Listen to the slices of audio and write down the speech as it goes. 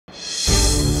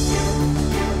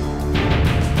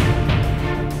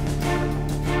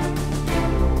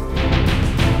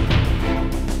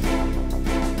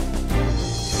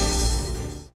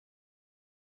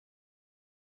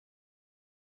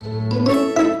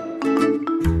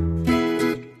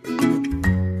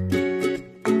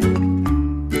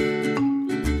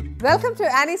Welcome to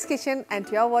Annie's Kitchen and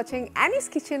you're watching Annie's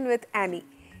Kitchen with Annie.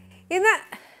 ഇന്ന്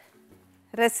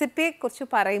റെസിപ്പിയെ കുറിച്ച്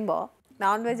പറയുമ്പോൾ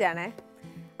non veg ആണ്.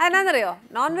 അതെന്നാണെന്നറിയോ,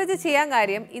 non veg ചെയ്യാൻ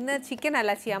കാര്യം ഇന്ന് ചിക്കൻ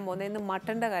അല്ല ചെയ്യാൻ പോകുന്നത്, ഇന്ന്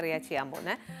മട്ടൻ്റെ കറിയാണ് ചെയ്യാൻ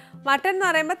പോകുന്നത്. മട്ടൻ എന്ന്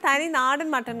പറയുമ്പോൾ തനി നാടൻ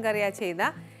മട്ടൻ കറിയാണ്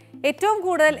ചെയ്യുന്നത്. ഏറ്റവും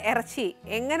കൂടുതൽ ഇറച്ചി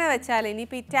എങ്ങനെ വെച്ചാലും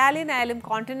ഇനിയിപ്പോൾ ഇറ്റാലിയൻ ആയാലും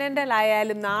കോണ്ടിനെൻ്റൽ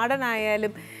ആയാലും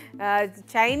നാടനായാലും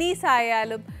ചൈനീസ്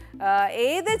ആയാലും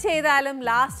ഏത് ചെയ്താലും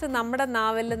ലാസ്റ്റ് നമ്മുടെ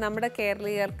നാവിൽ നമ്മുടെ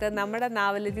കേരളീയർക്ക് നമ്മുടെ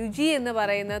നാവിൽ രുചി എന്ന്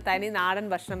പറയുന്നത് തനി നാടൻ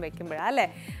ഭക്ഷണം വെക്കുമ്പോഴാണ് അല്ലേ.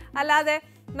 അല്ലാതെ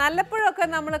നല്ലപ്പോഴൊക്കെ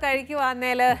നമ്മൾ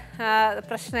കഴിക്കുവാന്നേൽ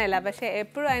പ്രശ്നമില്ല, പക്ഷേ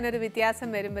എപ്പോഴും അതിനൊരു വ്യത്യാസം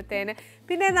വരുമ്പോഴത്തേന്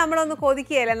പിന്നെ നമ്മളൊന്ന്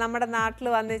കൊതിക്കുകയില്ല. നമ്മുടെ നാട്ടിൽ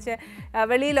വന്നിച്ച്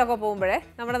വെളിയിലൊക്കെ പോകുമ്പോഴേ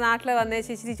നമ്മുടെ നാട്ടിൽ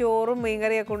വന്നിച്ച് ഇച്ചിരി ചോറും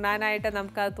മീൻകറിയൊക്കെ ഉണ്ടാകാനായിട്ട്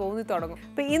നമുക്കത് തോന്നി തുടങ്ങും.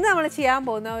 അപ്പോൾ ഇന്ന് നമ്മൾ ചെയ്യാൻ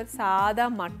പോകുന്ന ഒരു സാധാ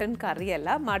മട്ടൻ കറിയല്ല,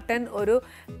 മട്ടൻ ഒരു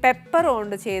പെപ്പർ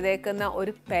കൊണ്ട് ചെയ്തേക്കുന്ന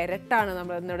ഒരു പെരട്ടാണ്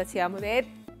നമ്മൾ ഇന്നിവിടെ ചെയ്യാൻ പോകുന്നത്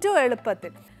ഏറ്റവും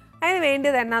എളുപ്പത്തിൽ. അതിന്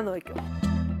വേണ്ടിയത് എന്നാന്ന് നോക്കും.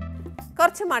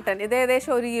 കുറച്ച് മട്ടൻ, ഇത്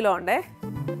ഏകദേശം 1 കിലോ ഉണ്ട്.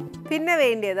 പിന്നെ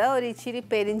വേണ്ടിയത് ഒരു ഇച്ചിരി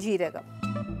പെരിഞ്ചീരകം,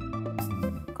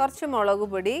 കുറച്ച് മുളക്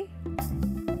പൊടി,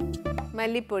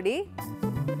 മല്ലിപ്പൊടി,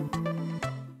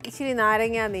 ഇച്ചിരി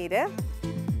നാരങ്ങാ നീര്,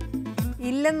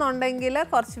 ഇല്ലെന്നുണ്ടെങ്കിൽ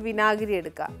കുറച്ച് വിനാഗിരി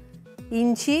എടുക്കുക,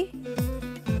 ഇഞ്ചി,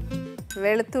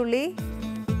 വെളുത്തുള്ളി,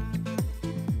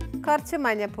 കുറച്ച്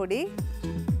മഞ്ഞൾപ്പൊടി,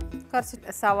 കുറച്ച്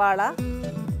സവാള,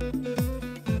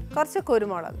 കുറച്ച്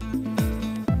കുരുമുളക്.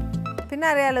 പിന്നെ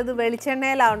അറിയാലോ ഇത്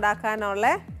വെളിച്ചെണ്ണയിലാണ് ഉണ്ടാക്കാനുള്ള.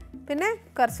 പിന്നെ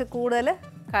കുറച്ച് കൂടുതൽ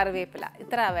കറിവേപ്പില,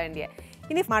 ഇത്ര വേണ്ടിയ.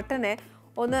 ഇനി മട്ടനെ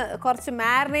ഒന്ന് കുറച്ച്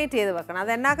മാരിനേറ്റ് ചെയ്ത് വെക്കണം.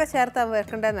 അതെന്നൊക്കെ ചേർത്ത്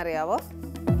വെക്കേണ്ടതെന്ന് അറിയാവോ?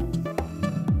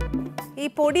 ഈ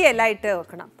പൊടിയെല്ലാം ഇട്ട്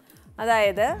വെക്കണം.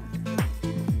 അതായത്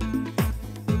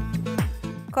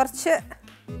കുറച്ച്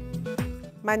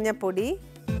മഞ്ഞൾപ്പൊടി,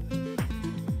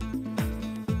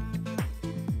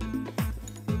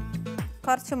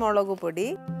 കുറച്ച് മുളക് പൊടി,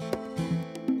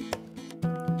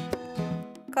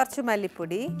 കുറച്ച്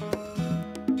മല്ലിപ്പൊടി,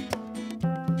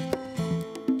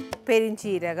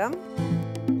 പെരിഞ്ചീരകം,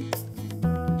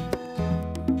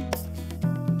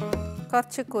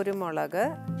 കുറച്ച് കുരുമുളക്,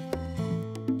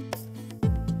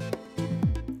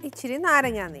 ഇച്ചിരി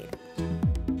നാരങ്ങാ നീര്.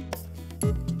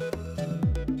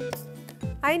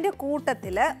 അതിൻ്റെ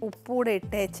കൂട്ടത്തിൽ ഉപ്പൂടെ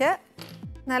ഇട്ടേച്ച്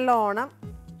നല്ലോണം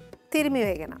തിരുമ്മി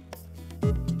വയ്ക്കണം.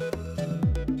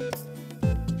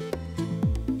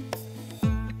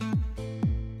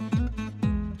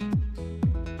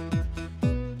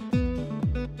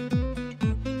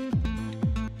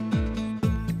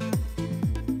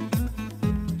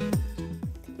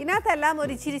 ഇതിനകത്തെല്ലാം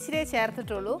ഒരു ഇച്ചിരിച്ചിരിയെ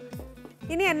ചേർത്തിട്ടുള്ളൂ.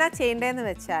 ഇനി എന്നാ ചെയ്യേണ്ടതെന്ന്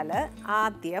വെച്ചാൽ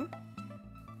ആദ്യം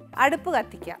അടുപ്പ്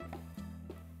കത്തിക്കാം.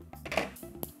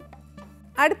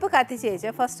 അടുപ്പ് കത്തിച്ച് വെച്ച്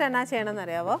ഫസ്റ്റ് എന്നാ ചെയ്യണമെന്ന്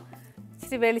അറിയാവോ?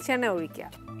 ഇച്ചിരി വെളിച്ചെണ്ണ ഒഴിക്കുക.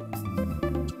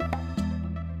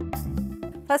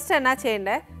 ഫസ്റ്റ് എന്നാ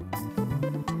ചെയ്യണ്ടേ,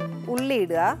 ഉള്ളി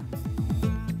ഇടുക,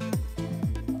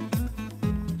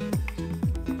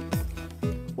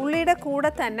 ഉള്ളിയുടെ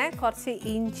കൂടെ തന്നെ കുറച്ച്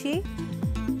ഇഞ്ചി,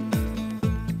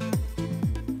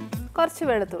 കുറച്ച്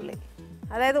വെളുത്തുള്ളി.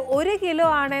 അതായത് 1 കിലോ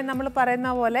ആണെങ്കിൽ നമ്മൾ പറയുന്ന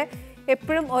പോലെ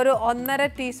എപ്പോഴും ഒരു 1.5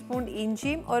 ടീസ്പൂൺ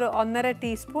ഇഞ്ചിയും ഒരു 1.5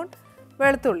 ടീസ്പൂൺ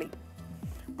വെളുത്തുള്ളി.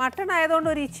 മട്ടൺ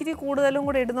ആയതുകൊണ്ട് ഒരു ഇച്ചിരി കൂടുതലും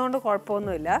കൂടി ഇടുന്നതുകൊണ്ട്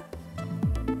കുഴപ്പമൊന്നുമില്ല.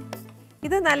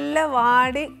 ഇത് നല്ല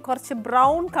വാടി കുറച്ച്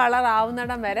ബ്രൗൺ കളർ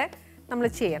ആവുന്നിടം വരെ നമ്മൾ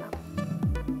ചെയ്യണം.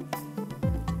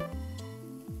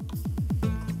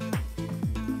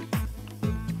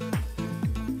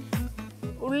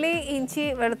 ഉള്ളി, ഇഞ്ചി,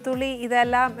 വെളുത്തുള്ളി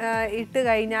ഇതെല്ലാം ഇട്ട്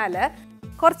കഴിഞ്ഞാൽ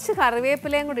കുറച്ച്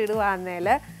കറിവേപ്പിലയും കൂടി ഇടുവാന്നേൽ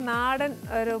നാടൻ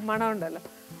ഒരു മണമുണ്ടല്ലോ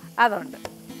അതുണ്ട്.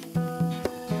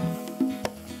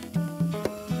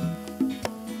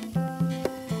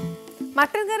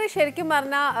 മട്ടൻ കറി ശരിക്കും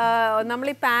പറഞ്ഞാൽ നമ്മൾ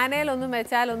ഈ പാനയിലൊന്നും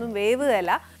വെച്ചാലൊന്നും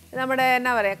വേവുകയല്ല. നമ്മുടെ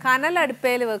എന്നാ പറയുക,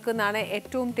 കനലടുപ്പയിൽ വെക്കുന്നതാണ്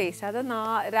ഏറ്റവും ടേസ്റ്റ്. അത്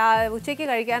ഉച്ചയ്ക്ക്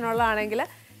കഴിക്കാനുള്ളതാണെങ്കിൽ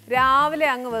രാവിലെ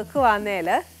അങ്ങ്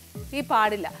വെക്കുവാന്നേൽ ഈ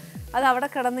പാടില്ല. അത് അവിടെ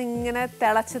കിടന്ന് ഇങ്ങനെ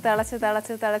തിളച്ച്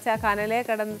ആ കനലേ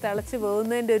കിടന്ന് തിളച്ച്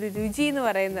പോകുന്നതിൻ്റെ ഒരു രുചി എന്ന്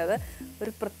പറയുന്നത്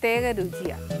ഒരു പ്രത്യേക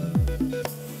രുചിയാണ്.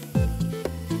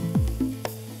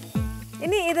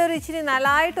 ഇനി ഇതൊരു ഇച്ചിരി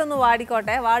നല്ലതായിട്ടൊന്ന്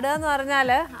വാടിക്കോട്ടെ. വാടുക എന്ന്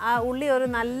പറഞ്ഞാൽ ആ ഉള്ളി ഒരു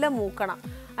നല്ല മൂക്കണം,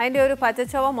 അതിൻ്റെ ഒരു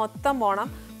പച്ചച്ചൊവ മൊത്തം പോകണം.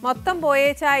 മൊത്തം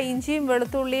പോയേച്ച് ആ ഇഞ്ചിയും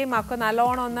വെളുത്തുള്ളിയും ഒക്കെ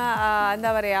നല്ലോണം ഒന്ന്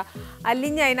എന്താ പറയുക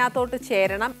അലിഞ്ഞ് അതിനകത്തോട്ട്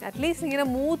ചേരണം. അറ്റ്ലീസ്റ്റ് ഇങ്ങനെ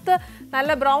മൂത്ത്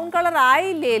നല്ല ബ്രൗൺ കളർ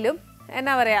ആയില്ലേലും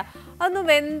എന്നാ പറയുക അതൊന്ന്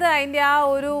വെന്ത് അതിൻ്റെ ആ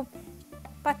ഒരു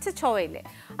പച്ച ചൊവയില്ലേ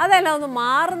അതെല്ലാം ഒന്ന്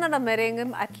മാറുന്നിടം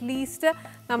വരെയെങ്കിലും അറ്റ്ലീസ്റ്റ്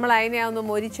നമ്മൾ അതിനെ ഒന്ന്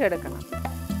മൊരിച്ചെടുക്കണം.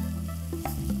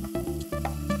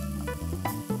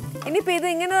 ഇനിയിപ്പോൾ ഇത്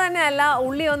ഇങ്ങനെ തന്നെയല്ല,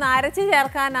 ഉള്ളി ഒന്ന് അരച്ച്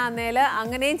ചേർക്കാനാന്നേൽ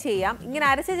അങ്ങനെയും ചെയ്യാം. ഇങ്ങനെ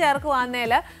അരച്ച്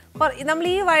ചേർക്കുവാന്നേൽ നമ്മൾ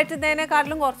ഈ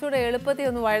വഴറ്റുന്നതിനെക്കാട്ടിലും കുറച്ചുകൂടെ എളുപ്പത്തിൽ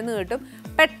ഒന്ന് വഴന്ന് കിട്ടും.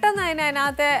 പെട്ടെന്ന്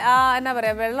അതിനകത്തെ എന്നാ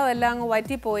പറയുക വെള്ളം എല്ലാം അങ്ങ്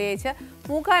വറ്റിപ്പോയേച്ച്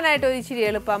മൂക്കാനായിട്ട് ഒരു ഇച്ചിരി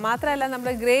എളുപ്പമാണ്. മാത്രമല്ല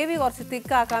നമ്മുടെ ഗ്രേവി കുറച്ച്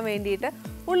തിക്കാക്കാൻ വേണ്ടിയിട്ട്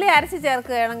ഉള്ളി അരച്ച്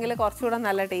ചേർക്കുകയാണെങ്കിൽ കുറച്ചുകൂടെ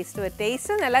നല്ല ടേസ്റ്റ് വരും.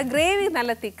 ടേസ്റ്റ് എന്നല്ല, ഗ്രേവി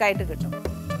നല്ല തിക്കായിട്ട് കിട്ടും.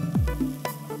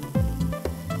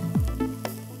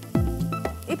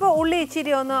 ഇപ്പോൾ ഉള്ളി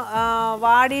ഇച്ചിരി ഒന്ന്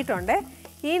വാടിയിട്ടുണ്ട്.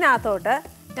 ഇതിനകത്തോട്ട്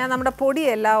ഞാൻ നമ്മുടെ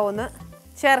പൊടിയെല്ലാം ഒന്ന്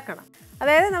ചേർക്കണം.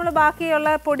 അതായത് നമ്മൾ ബാക്കിയുള്ള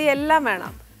പൊടിയെല്ലാം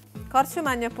വേണം. കുറച്ച്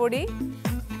മഞ്ഞൾപ്പൊടി,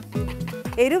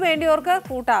 എരിവ് വേണ്ടിയവർക്ക്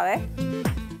കൂട്ടാവേ.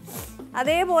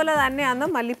 അതേപോലെ തന്നെയാണ്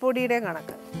മല്ലിപ്പൊടിയുടെയും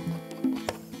കണക്ക്.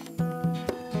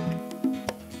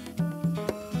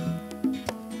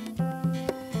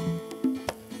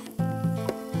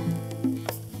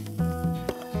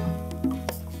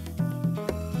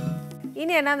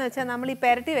 ഇനി എന്നാന്ന് വെച്ചാൽ നമ്മൾ ഈ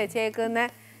പുരട്ടി വെച്ചേക്കുന്ന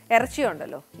ഇറച്ചി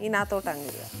ഉണ്ടല്ലോ, ഇതിനകത്തോട്ട്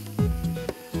അങ്ങിടുക.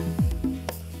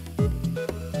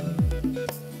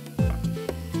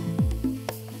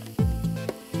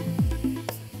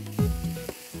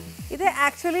 ഇത്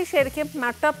ആക്ച്വലി ശരിക്കും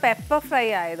മട്ടൺ പെപ്പർ ഫ്രൈ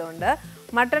ആയതുകൊണ്ട്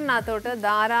മട്ടണിനകത്തോട്ട്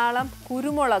ധാരാളം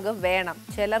കുരുമുളക് വേണം.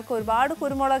 ചിലർക്ക് ഒരുപാട്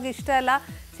കുരുമുളക് ഇഷ്ടമല്ല,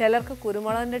 ചിലർക്ക്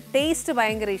കുരുമുളകിൻ്റെ ടേസ്റ്റ്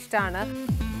ഭയങ്കര ഇഷ്ടമാണ്.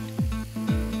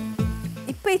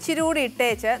 ഇപ്പം ഇച്ചിരി കൂടി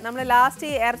ഇട്ടേച്ച് നമ്മൾ ലാസ്റ്റ്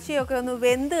ഈ ഇറച്ചിയൊക്കെ ഒന്ന്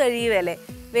വെന്ത് കഴിയുമല്ലേ,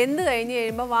 വെന്ത് കഴിഞ്ഞ്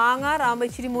കഴിയുമ്പോൾ വാങ്ങാറാകുമ്പോൾ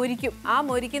ഇച്ചിരി മുരിക്കും. ആ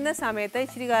മുരിക്കുന്ന സമയത്ത്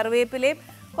ഇച്ചിരി കറിവേപ്പിലയും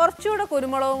കുറച്ചുകൂടെ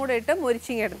കുരുമുളകും കൂടെ ഇട്ട്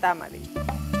മുരിച്ചിങ്ങെടുത്താൽ മതി.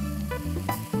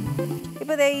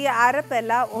 ഇപ്പോൾ ദേ ഈ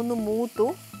അരപ്പെല്ലാം ഒന്ന് മൂത്തു.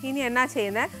 ഇനി എന്നാ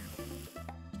ചെയ്യുന്നത്,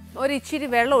 ഒരു ഇച്ചിരി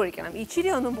വെള്ളം ഒഴിക്കണം. ഇച്ചിരി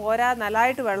ഒന്നും പോരാ,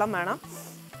 നല്ലതായിട്ട് വെള്ളം വേണം.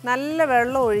 നല്ല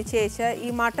വെള്ളം ഒഴിച്ചേച്ച് ഈ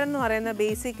മട്ടൺ എന്ന് പറയുന്നത്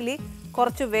ബേസിക്കലി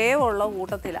കുറച്ച് വേവുള്ള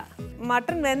കൂട്ടത്തിലാണ്.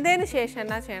 മട്ടൺ വെന്തതിന് ശേഷം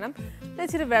എന്നാ ചെയ്യണം,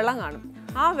 ഇച്ചിരി വെള്ളം കാണും.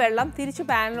 ആ വെള്ളം തിരിച്ച്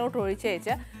പാനിലോട്ട്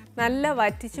ഒഴിച്ചേച്ച് നല്ല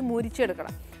വറ്റിച്ച്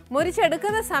മുരിച്ചെടുക്കണം.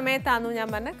 മുരിച്ചെടുക്കുന്ന സമയത്താണെന്ന് ഞാൻ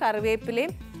പറഞ്ഞ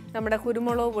കറിവേപ്പിലയും നമ്മുടെ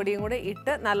കുരുമുളക് പൊടിയും കൂടെ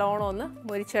ഇട്ട് നല്ലോണം ഒന്ന്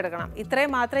മുരിച്ചെടുക്കണം.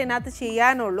 ഇത്രയും മാത്രമേ ഇതിനകത്ത്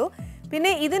ചെയ്യാനുള്ളൂ.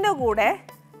 പിന്നെ ഇതിൻ്റെ കൂടെ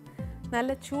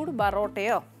നല്ല ചൂട്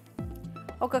ബറോട്ടയോ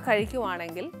ഒക്കെ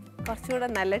കഴിക്കുവാണെങ്കിൽ കുറച്ചുകൂടെ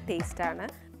നല്ല ടേസ്റ്റാണ്.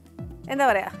 എന്താ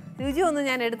പറയുക, രുചിയൊന്നും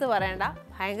ഞാൻ എടുത്ത് പറയണ്ട,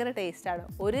 ഭയങ്കര ടേസ്റ്റാണ്.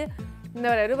 എന്താ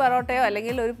പറയുക, ഒരു പൊറോട്ടയോ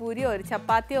അല്ലെങ്കിൽ ഒരു പൂരിയോ ഒരു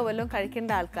ചപ്പാത്തിയോ വല്ലതും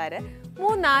കഴിക്കേണ്ട ആൾക്കാർ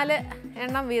 3-4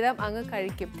 എണ്ണം വീതം അങ്ങ്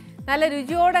കഴിക്കും. നല്ല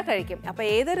രുചിയോടെ കഴിക്കും. അപ്പോൾ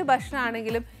ഏതൊരു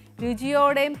ഭക്ഷണമാണെങ്കിലും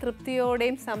രുചിയോടെയും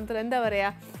തൃപ്തിയോടെയും എന്താ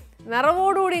പറയുക,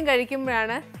 നിറവോടുകൂടിയും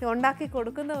കഴിക്കുമ്പോഴാണ് ഉണ്ടാക്കി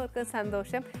കൊടുക്കുന്നവർക്കും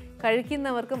സന്തോഷം,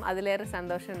 കഴിക്കുന്നവർക്കും അതിലേറെ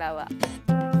സന്തോഷം ഉണ്ടാവുക.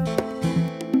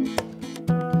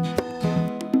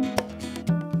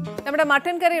 നമ്മുടെ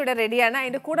മട്ടൺ കറി ഇവിടെ റെഡിയാണ്.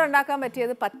 അതിൻ്റെ കൂടെ ഉണ്ടാക്കാൻ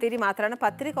പറ്റിയത് പത്തിരി മാത്രമാണ്.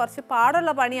 പത്തിരി കുറച്ച്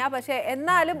പാടുള്ള പണിയാണ്, പക്ഷേ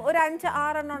എന്നാലും ഒരു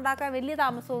 5-6 എണ്ണം ഉണ്ടാക്കാൻ വലിയ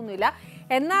താമസമൊന്നുമില്ല.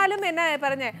 എന്നാലും എന്നാ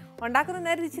പറഞ്ഞേ, ഉണ്ടാക്കുന്ന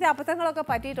നേരത്തെ ഇച്ചിരി അബദ്ധങ്ങളൊക്കെ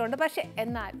പറ്റിയിട്ടുണ്ട്. പക്ഷേ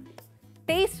എന്നാൽ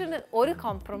ടേസ്റ്റിന് ഒരു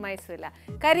കോംപ്രമൈസും ഇല്ല.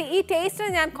 കാര്യം ഈ ടേസ്റ്റിന്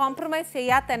ഞാൻ കോംപ്രമൈസ്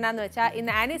ചെയ്യാത്ത എന്നാന്ന് വെച്ചാൽ,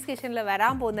 ഇന്ന് ആനീസ് കിച്ചണിൽ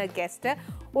വരാൻ പോകുന്ന ഗസ്റ്റ്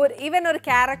ഈവൻ ഒരു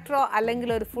ക്യാരക്ടറോ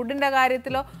അല്ലെങ്കിൽ ഒരു ഫുഡിൻ്റെ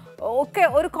കാര്യത്തിലോ ഒക്കെ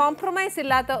ഒരു കോംപ്രമൈസ്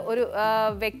ഇല്ലാത്ത ഒരു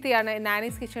വ്യക്തിയാണ് ഇന്ന്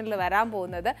ആനീസ് കിച്ചണിൽ വരാൻ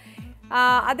പോകുന്നത്.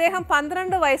 അദ്ദേഹം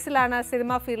 12 വയസ്സിലാണ്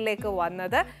സിനിമ ഫീൽഡിലേക്ക്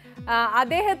വന്നത്.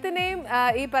 അദ്ദേഹത്തിനെയും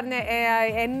ഈ പറഞ്ഞ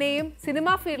എന്നെയും സിനിമ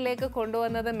ഫീൽഡിലേക്ക്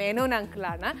കൊണ്ടുവന്നത് മേനോൻ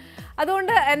അങ്കിളാണ്.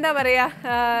 അതുകൊണ്ട് എന്താ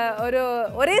പറയുക,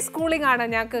 ഒരേ സ്കൂളിംഗ് ആണ്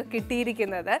ഞങ്ങൾക്ക്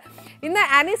കിട്ടിയിരിക്കുന്നത്. ഇന്ന്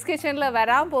ആനീസ് കിച്ചണിൽ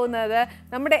വരാൻ പോകുന്നത്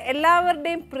നമ്മുടെ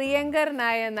എല്ലാവരുടെയും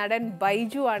പ്രിയങ്കരനായ നടൻ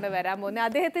ബൈജു ആണ് വരാൻ പോകുന്നത്.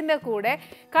 അദ്ദേഹത്തിൻ്റെ കൂടെ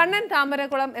കണ്ണൻ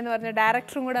താമരക്കുളം എന്ന് പറഞ്ഞ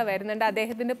ഡയറക്ടറും കൂടെ വരുന്നുണ്ട്.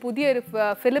 അദ്ദേഹത്തിൻ്റെ പുതിയൊരു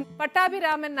ഫിലിം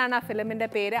പട്ടാഭിരാമൻ എന്നാണ് ആ ഫിലിമിൻ്റെ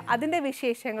പേര്. അതിൻ്റെ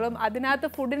വിശേഷങ്ങളും അതിനകത്ത്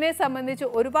ഫുഡിനെ സംബന്ധിച്ച്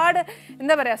ഒരുപാട്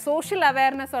എന്താ പറയുക സോഷ്യൽ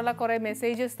അവയർനെസ് ഉള്ള കുറേ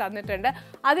മെസ്സേജസ് തന്നിട്ടുണ്ട്.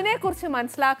 അതിനെക്കുറിച്ച്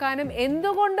മനസ്സിലാക്കാനും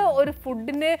എന്തുകൊണ്ട് ഒരു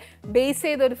ഫുഡിനെ ബേസ്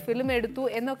ചെയ്ത ഒരു ഫിലിം എടുത്തു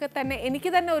എന്നൊക്കെ തന്നെ എനിക്ക്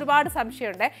തന്നെ ഒരുപാട്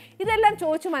സംശയമുണ്ട്. ഇതെല്ലാം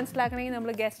ചോദിച്ച് മനസ്സിലാക്കണമെങ്കിൽ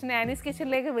നമ്മൾ ഗസ്റ്റിനെ ആനീസ്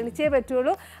കിച്ചണിലേക്ക് വിളിച്ചേ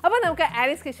പറ്റുള്ളൂ. അപ്പോൾ നമുക്ക്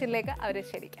ആനീസ് കിച്ചണിലേക്ക് അവരെ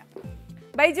ക്ഷണിക്കാം.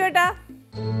 ബൈജു ഏട്ടാ,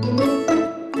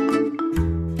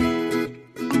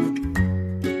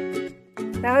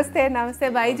 നമസ്തേ. നമസ്തേ.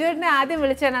 ബൈജു ഏട്ടനെ ആദ്യം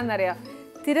വിളിച്ചതെന്നാന്നറിയോ,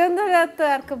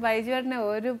 തിരുവനന്തപുരത്തുകാർക്ക് ബൈജു ഏട്ടനെ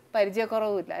ഒരു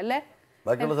പരിചയക്കുറവുമില്ല അല്ലേ?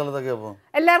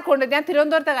 എല്ലാവർക്കും ഉണ്ട്. ഞാൻ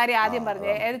തിരുവനന്തപുരത്തെ കാര്യം ആദ്യം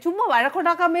പറഞ്ഞേ, ചുമ്മാ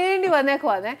വഴക്കുണ്ടാക്കാൻ വേണ്ടി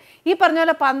വന്നേക്കുവാന്നേ. ഈ പറഞ്ഞ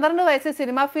പോലെ 12 വയസ്സ്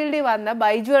സിനിമ ഫീൽഡിൽ വന്ന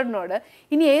ബൈജുവേട്ടനോട്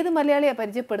ഇനി ഏത് മലയാളിയെ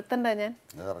പരിചയപ്പെടുത്തണ്ട ഞാൻ?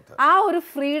 ആ ഒരു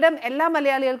ഫ്രീഡം എല്ലാ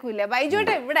മലയാളികൾക്കും ഇല്ലേ?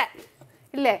 ബൈജുവേട്ടൻ ഇവിടെ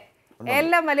ഇല്ലേ?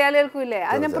 എല്ലാ മലയാളികൾക്കും ഇല്ലേ?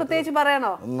 അത് ഞാൻ പ്രത്യേകിച്ച്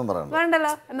പറയണോ?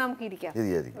 വേണ്ടല്ലോ, എന്നാ നമുക്ക് ഇരിക്കാം.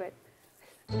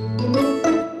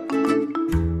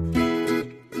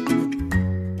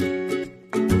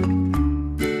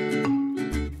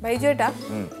 ബൈജുവേട്ടാ,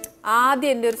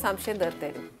 ആദ്യം എൻ്റെ ഒരു സംശയം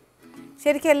തീർത്തേരും.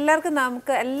 ശരിക്കും എല്ലാവർക്കും,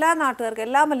 നമുക്ക് എല്ലാ നാട്ടുകാർക്കും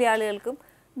എല്ലാ മലയാളികൾക്കും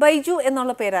ബൈജു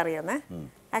എന്നുള്ള പേരറിയാമേ.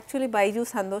 ആക്ച്വലി ബൈജു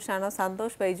സന്തോഷാണോ,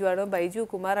 സന്തോഷ് ബൈജു ആണോ, ബൈജു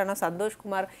കുമാറാണോ, സന്തോഷ്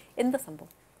കുമാർ, എന്താ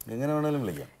സംഭവം? എങ്ങനെ വേണേലും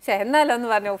വിളിക്കാം. പക്ഷേ എന്നാലും ഒന്ന്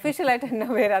പറഞ്ഞു, ഒഫീഷ്യലായിട്ട് എന്നാ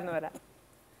പേരാന്ന് പറയാം.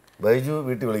 ബൈജു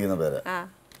വീട്ടിൽ വിളിക്കുന്ന പേര്.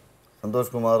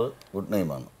 സന്തോഷ് കുമാർ ഗുഡ്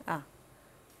നെയിമാണ്.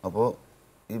 അപ്പോൾ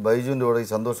ഈ ബൈജുവിൻ്റെ കൂടെ ഈ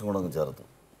സന്തോഷം കൂടെ അങ്ങ് ചേർത്തു,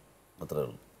 അത്രേ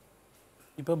ഉള്ളൂ.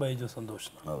 ഇപ്പോൾ ബൈജു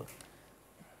സന്തോഷം. അതെ.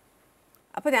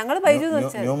 അപ്പൊ ഞങ്ങൾ ബൈജു എന്ന്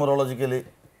വെച്ചാൽ ന്യൂമറോളജിക്കലി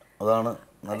അതാണ്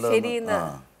ശരിയെന്ന്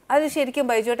അത് ശരിക്കും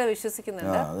ബൈജുട്ട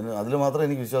വിശ്വസിക്കുന്നുണ്ട്. അതിൽ മാത്രമേ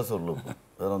എനിക്ക് വിശ്വാസമുള്ളൂ,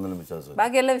 വേറെ ഒന്നിലും വിശ്വാസം.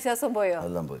 ബാക്കി എല്ലാ വിശ്വാസവും പോയോ?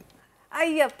 എല്ലാം പോയി.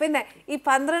 അയ്യോ, പിന്നെ ഈ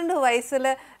 12 വയസ്സിൽ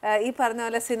ഈ പറഞ്ഞ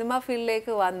പോലെ സിനിമ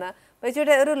ഫീൽഡിലേക്ക് വന്ന്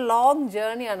ബൈജുയുടെ ഒരു ലോങ്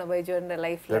ജേർണിയാണ് ബൈജുവിന്റെ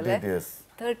ലൈഫിൽ.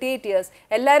 38 years.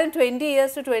 എല്ലാവരും 20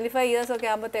 years to 25 years ഒക്കെ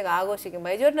ആകുമ്പോഴത്തേക്ക് ആഘോഷിക്കും.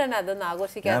 ബൈജുവിന് തന്നെ അതൊന്നും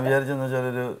ആഘോഷിക്കാൻ ഞാൻ വിചാരിച്ചെന്ന് വെച്ചാൽ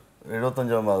ഒരു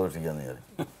 75 ആകുമ്പോൾ ആഘോഷിക്കാന്ന്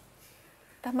വിചാരിച്ചു.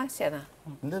 തമാശയാണോ?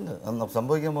 ഇല്ലല്ല, അന്ന്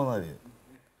സംഭവിക്കാൻ പോകുന്ന കാര്യം.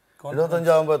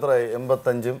 75 ആകുമ്പോൾ എത്രയായി?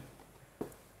 85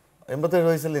 87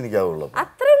 വയസ്സിൽ എനിക്കാവുള്ളൂ.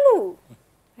 അത്രേ ഉള്ളൂ.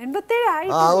 87 ആയി.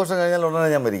 ആഘോഷം കഴിഞ്ഞാൽ ഉടനെ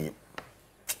ഞാൻ മരിക്കും.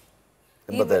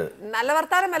 87 നല്ല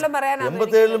വർത്താനം എല്ലാം പറയാനാണ്.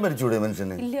 87 മരിച്ചുകൂടെ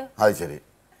മനുഷ്യന്? അത് ശരി.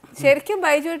 ശരിക്കും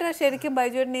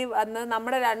ബൈജുവിനെ അന്ന്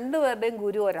നമ്മുടെ രണ്ടുപേരുടെയും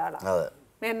ഗുരു ഒരാളാണ്,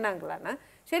 മെന്നങ്കിളാണ്.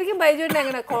 ശരിക്കും ബൈജുവിനെ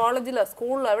എങ്ങനെ കോളേജിലോ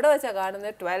സ്കൂളിലോ എവിടെ വെച്ചാ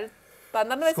കാണുന്നത്?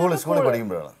 12 വയസ്സ് സ്കൂളിൽ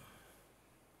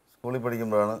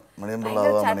പഠിക്കുമ്പോഴാണ്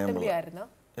ചട്ടമ്പിയായിരുന്നു.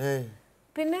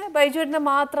 പിന്നെ ബൈജുവിന്റെ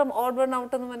മാത്രം ഓഡ് വൺ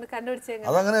ഔട്ട് എന്ന് പറഞ്ഞ് കണ്ടുപിടിച്ചെങ്കിൽ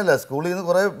അതങ്ങനെയല്ല. സ്കൂളിൽ നിന്ന്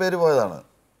കുറേ പേര് പോയതാണ്,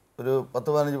 ഒരു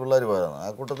 10-15 പിള്ളേർ പോയതാണ്. ആ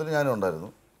കൂട്ടത്തിൽ ഞാനും ഉണ്ടായിരുന്നു.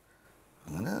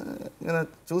 അങ്ങനെ ഇങ്ങനെ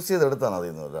ചൂസ് ചെയ്തെടുത്താണ് അതിൽ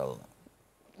നിന്ന് ഒരാളിനെ.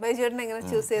 ബൈജുവിനെ എങ്ങനെ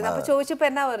ചൂസ് ചെയ്ത്? അപ്പൊ ചോദിച്ചപ്പോ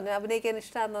എന്നാ പറഞ്ഞു? അഭിനയിക്കാൻ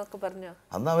ഇഷ്ടമാണെന്നൊക്കെ പറഞ്ഞു.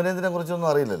 അന്ന് അഭിനയത്തിനെ കുറിച്ചൊന്നും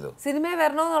അറിയില്ലല്ലോ. സിനിമ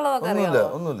വരണമെന്നുള്ളതൊക്കെ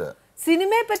ഒന്നുമില്ല.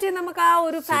 സിനിമയെ പറ്റി നമുക്ക് ആ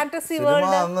ഒരു ഫാന്റസി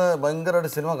വേൾഡ്. അന്ന്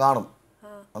ഭയങ്കരമായിട്ട് സിനിമ കാണും.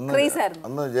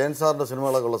 അന്ന് ജയൻ സാറിന്റെ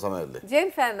സിനിമകളൊക്കെ ഉള്ള സമയമല്ലേ? ജയൻ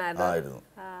ഫാൻ ആയിരുന്നു.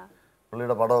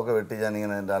 പുള്ളിയുടെ പടമൊക്കെ വെട്ടി ഞാൻ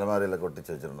ഇങ്ങനെ എൻ്റെ അലമാരയിലൊക്കെ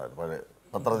ഒട്ടിച്ച് വെച്ചിട്ടുണ്ടായിരുന്നു. പഴയ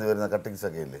പത്രത്തിൽ വരുന്ന കട്ടിങ്സ്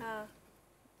ഒക്കെ ഇല്ലേ?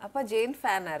 അപ്പൊ ജയൻ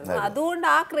ഫാൻ ആയിരുന്നു. അതുകൊണ്ട്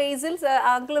ആ ക്രേസിൽ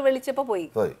അങ്കിള് വിളിച്ചപ്പോ പോയി.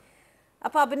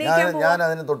 അപ്പൊ ഞാൻ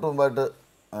അതിന് തൊട്ട് മുമ്പായിട്ട്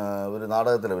ഒരു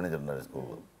നാടകത്തിൽ അഭിനയിച്ചിട്ടുണ്ടായിരുന്നു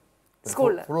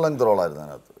സ്കൂളിൽ. ഫുൾ ലെങ്ത് റോളായിരുന്നു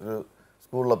അതിനകത്ത്, ഒരു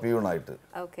സ്കൂളിലെ പ്യൂണായിട്ട്.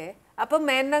 അപ്പൊ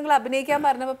മേന്നങ്ങൾ അഭിനയിക്കാൻ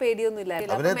പറഞ്ഞപ്പോ പേടിയൊന്നും ഇല്ല.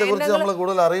 അഭിനയത്തെ കുറിച്ച് നമ്മൾ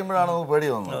കൂടുതൽ അറിയുമ്പോഴാണ് നമുക്ക് പേടി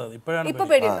വന്നത്. ഇപ്പൊ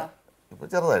പേടിയുണ്ടോ? ഇപ്പൊ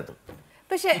ചെറുതായിട്ട്.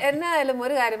 പക്ഷെ എന്നായാലും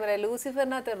ഒരു കാര്യം പറയാം,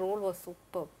 ലൂസിഫറിനകത്തെ റോൾ വാസ്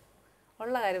സൂപ്പർ.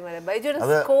 ഉള്ള കാര്യം പറയാം. ബൈജുയുടെ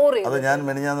സ്കോർ അത് ഞാൻ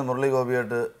മെനിഞ്ഞാന്ന് മുരളി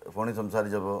ഗോപിയായിട്ട് ഫോണിൽ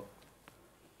സംസാരിച്ചപ്പോൾ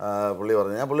പുള്ളി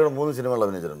പറഞ്ഞു, ഞാൻ പുള്ളിയുടെ 3 സിനിമകൾ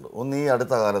അഭിനയിച്ചിട്ടുണ്ട്. ഒന്ന് ഈ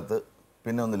അടുത്ത കാലത്ത്,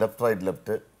 പിന്നെ ഒന്ന് ലെഫ്റ്റ് റൈറ്റ്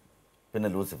ലെഫ്റ്റ്, പിന്നെ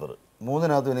ലൂസിഫർ.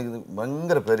 3-നകത്തും എനിക്ക്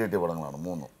ഭയങ്കര പേര് കിട്ടിയ പടങ്ങളാണ്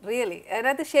 3. റിയലി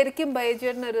അതിനകത്ത് ശരിക്കും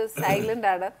ബൈജുവിന് ഒരു സൈലന്റ്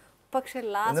ആണ്. പക്ഷെ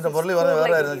എന്നിട്ട് മുരളി പറഞ്ഞ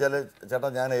വേറെ ആയിരുന്നു, ചേട്ടാ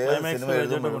ഞാൻ ഏത് സിനിമ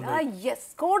എഴുതുമ്പോഴും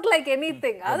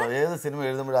ഏത് സിനിമ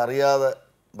എഴുതുമ്പോഴും അറിയാതെ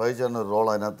ബൈജുവിന് ഒരു റോൾ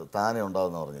അതിനകത്ത് താനെ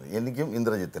ഉണ്ടാവുന്ന പറഞ്ഞത്, എനിക്കും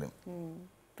ഇന്ദ്രജിത്തിനും.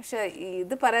 പക്ഷെ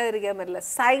ഇത് പറയാതിരിക്കാൻ പറ്റില്ല,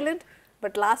 സൈലന്റ്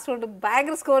ബട്ട് ലാസ്റ്റ് കൊണ്ട്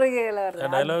ഭയങ്കര സ്കോറിംഗ്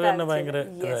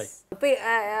ഇപ്പൊ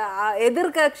എതിർ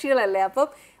കക്ഷികളല്ലേ, അപ്പം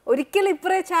ഒരിക്കലും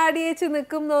ഇപ്പറേ ചാടിയേച്ച്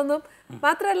നിൽക്കും തോന്നും.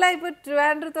 മാത്രമല്ല ഇപ്പൊ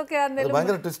ട്രിവാൻഡ്രത്തൊക്കെ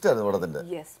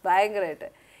ഭയങ്കരമായിട്ട്.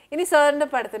 ഇനി സാറിന്റെ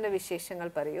പടത്തിന്റെ വിശേഷങ്ങൾ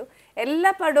പറയൂ.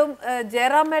 എല്ലാ പടവും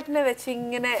ജയറാമേട്ടനെ വെച്ച്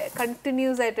ഇങ്ങനെ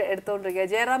കണ്ടിന്യൂസ് ആയിട്ട് എടുത്തോണ്ടിരിക്കുക.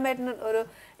 ജയറാമേട്ടന് ഒരു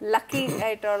ലക്കി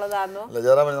ആയിട്ടുള്ളതാണോ?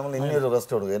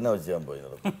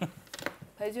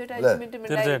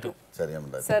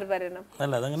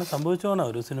 അല്ല, അതങ്ങനെ സംഭവിച്ചോണോ?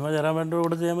 ഒരു സിനിമ ജയറാമേട്ടൻ്റെ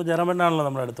കൂടെ ചെയ്യുമ്പോൾ ജയറാമേട്ടനാണല്ലോ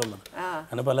നമ്മുടെ അടുത്തുള്ളത്.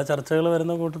 അങ്ങനെ പല ചർച്ചകൾ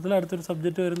വരുന്ന കൂട്ടത്തിൽ അടുത്തൊരു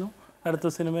സബ്ജക്റ്റ് വരുന്നു, അടുത്ത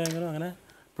സിനിമ അങ്ങനെ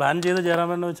പ്ലാൻ ചെയ്ത്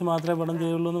ജയറാമേട്ടനെ വെച്ച് മാത്രമേ പടം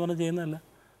ചെയ്യുള്ളൂ എന്ന് പറഞ്ഞ് ചെയ്യുന്നതല്ല,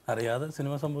 അറിയാതെ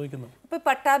സിനിമ സംഭവിക്കുന്നു. ഇപ്പൊ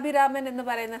പട്ടാഭിരാമൻ എന്ന്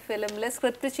പറയുന്ന ഫിലിമില്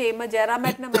സ്ക്രിപ്റ്റ് ചെയ്യുമ്പോൾ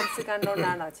ജയറാമേട്ടനെ മനസ്സിൽ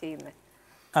കണ്ടുകൊണ്ടാണോ ചെയ്യുന്നത്?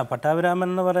 പട്ടാഭിരാമൻ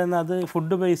എന്ന് പറയുന്നത് അത്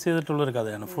ഫുഡ് ബേസ് ചെയ്തിട്ടുള്ളൊരു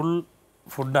കഥയാണ്. ഫുൾ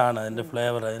ഫുഡാണ് അതിൻ്റെ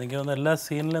ഫ്ലേവർ. എനിക്ക് തോന്നുന്നു എല്ലാ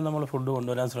സീനിലും നമ്മൾ ഫുഡ്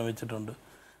കൊണ്ടുവരാൻ ശ്രമിച്ചിട്ടുണ്ട്.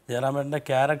 ജയറാമേട്ടൻ്റെ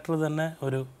ക്യാരക്ടർ തന്നെ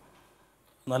ഒരു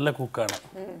നല്ല കുക്കാണ്.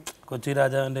 കൊച്ചി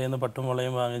രാജാവിൻ്റെ കയ്യിൽ നിന്ന്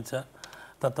പട്ടുമുളയും വാങ്ങിച്ച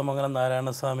തത്തമംഗലം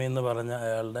നാരായണസ്വാമി എന്ന് പറഞ്ഞ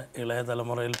അയാളുടെ ഇളയ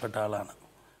തലമുറയിൽപ്പെട്ട ആളാണ്.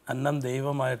 അന്നം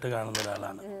ദൈവമായിട്ട് കാണുന്ന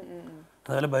ഒരാളാണ്.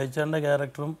 അതുപോലെ ബൈജുവിൻ്റെ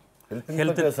ക്യാരക്ടറും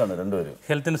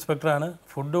ഹെൽത്ത് ഇൻസ്പെക്ടറാണ്.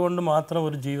 ഫുഡ് കൊണ്ട് മാത്രം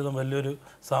ഒരു ജീവിതം, വലിയൊരു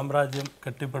സാമ്രാജ്യം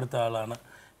കെട്ടിപ്പടുത്ത ആളാണ്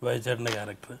ബൈജുവിൻ്റെ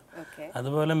ക്യാരക്ടർ.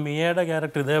 അതുപോലെ മിയയുടെ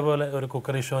ക്യാരക്ടർ ഇതേപോലെ ഒരു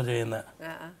കുക്കറി ഷോ ചെയ്യുന്ന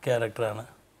ക്യാരക്ടറാണ്.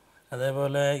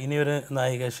 അതേപോലെ ഇനിയൊരു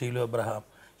നായിക ഷീലു അബ്രഹാം.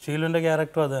 ഷീലുവിൻ്റെ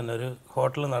ക്യാരക്ടറും അത് തന്നെ, ഒരു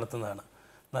ഹോട്ടൽ നടത്തുന്നതാണ്.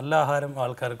 നല്ല ആഹാരം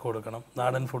ആൾക്കാർക്ക് കൊടുക്കണം,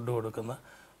 നാടൻ ഫുഡ് കൊടുക്കുന്ന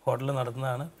ഹോട്ടൽ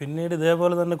നടത്തുന്നതാണ്. പിന്നീട്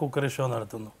ഇതേപോലെ തന്നെ കുക്കറി ഷോ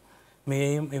നടത്തുന്നു.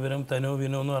 മിയയും ഇവരും തനു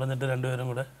വിനു എന്ന് പറഞ്ഞിട്ട് രണ്ടുപേരും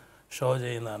കൂടെ ഷോ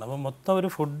ചെയ്യുന്നതാണ്. അപ്പം മൊത്തം ഒരു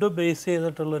ഫുഡ് ബേസ്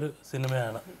ചെയ്തിട്ടുള്ളൊരു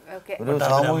സിനിമയാണ്.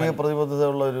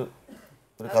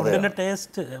 ഫുഡിൻ്റെ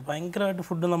ടേസ്റ്റ് ഭയങ്കരമായിട്ട്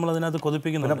ഫുഡ് നമ്മൾ അതിനകത്ത്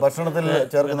കൊതിപ്പിക്കുന്നു. ഭക്ഷണത്തിൽ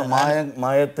ചേർക്കുന്ന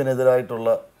മായത്തിനെതിരായിട്ടുള്ള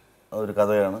ഒരു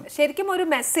കഥയാണ്. ശരിക്കും ഒരു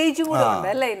മെസ്സേജ് കൂടെ ഉണ്ട്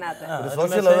അല്ലേ ഇതിനകത്ത്?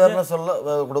 സോഷ്യൽ അവയർനെസ് ഉള്ള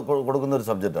കൊടുക്കുന്ന ഒരു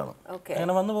സബ്ജക്റ്റാണ്.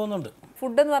 അങ്ങനെ വന്നു പോകുന്നുണ്ട്.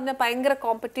 ഫുഡ് എന്ന് പറഞ്ഞാൽ ഭയങ്കര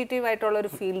കോമ്പറ്റീറ്റീവ് ആയിട്ടുള്ള ഒരു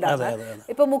ഫീൽഡാണ്.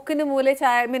 ഇപ്പൊ മുക്കിന് മൂല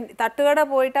ചായ തട്ടുകട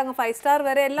പോയിട്ട് അങ്ങ് 5 സ്റ്റാർ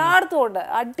വരെ എല്ലായിടത്തും ഉണ്ട്.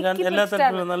 എല്ലാ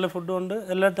തരത്തിലുള്ള നല്ല ഫുഡും ഉണ്ട്,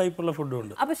 എല്ലാ ടൈപ്പുള്ള ഫുഡും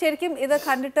ഉണ്ട്. അപ്പൊ ശരിക്കും ഇത്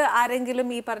കണ്ടിട്ട് ആരെങ്കിലും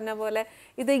ഈ പറഞ്ഞ പോലെ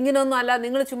ഇത് ഇങ്ങനെയൊന്നും അല്ല,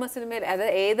 നിങ്ങൾ ചുമ്മാ സിനിമയിൽ അത്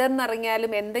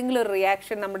ഏതെന്നിറങ്ങിയാലും എന്തെങ്കിലും ഒരു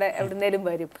റിയാക്ഷൻ നമ്മുടെ എവിടുന്നേലും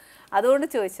വരും, അതുകൊണ്ട്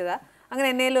ചോദിച്ചതാ. അങ്ങനെ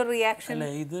എന്തെങ്കിലും ഒരു റിയാക്ഷൻ?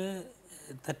 ഇത്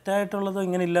തെറ്റായിട്ടുള്ളതോ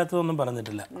ഇങ്ങനെ ഇല്ലാത്തതൊന്നും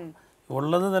പറഞ്ഞിട്ടില്ല.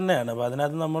 ഉള്ളത് തന്നെയാണ്. അപ്പോൾ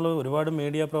അതിനകത്ത് നമ്മൾ ഒരുപാട്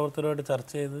മീഡിയ പ്രവർത്തകരുമായിട്ട്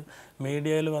ചർച്ച ചെയ്ത്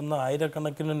മീഡിയയിൽ വന്ന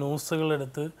ആയിരക്കണക്കിന്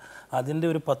ന്യൂസുകളെടുത്ത് അതിൻ്റെ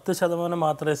ഒരു 10%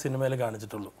 മാത്രമേ സിനിമയിൽ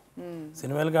കാണിച്ചിട്ടുള്ളൂ.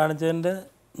 സിനിമയിൽ കാണിച്ചതിൻ്റെ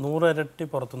 100 ഇരട്ടി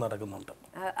പുറത്ത് നടക്കുന്നുണ്ട്.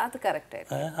 അത് കറക്റ്റ്.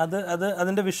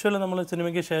 അതിൻ്റെ വിഷ്വൽ നമ്മൾ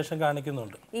സിനിമയ്ക്ക് ശേഷം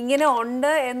കാണിക്കുന്നുണ്ട്. ഇങ്ങനെ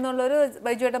ഉണ്ട് എന്നുള്ളൊരു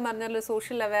ബൈജുവേട്ടൻ പറഞ്ഞൊരു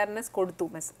സോഷ്യൽ അവയർനെസ് കൊടുത്തു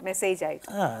മെസ്സേജ് ആയിട്ട്.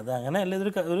 അത് അങ്ങനെയല്ല,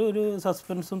 ഇതൊരു ഒരു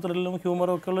സസ്പെൻസും ത്രില്ലും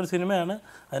ഹ്യൂമറും ഒക്കെ ഉള്ളൊരു സിനിമയാണ്.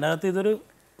 അതിനകത്ത് ഇതൊരു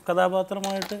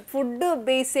കഥാപാത്രമായിട്ട് ഫുഡ്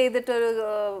ബേസ് ചെയ്തിട്ടൊരു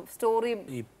സ്റ്റോറി.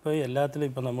 ഇപ്പോൾ എല്ലാത്തിലും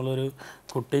ഇപ്പം നമ്മളൊരു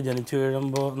കുട്ടി ജനിച്ചു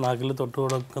വീഴുമ്പോൾ നാക്കിൽ തൊട്ട്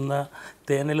കൊടുക്കുന്ന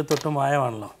തേനിൽ തൊട്ട്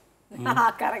മായമാണല്ലോ.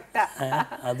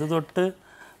 അത് തൊട്ട്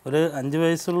ഒരു 5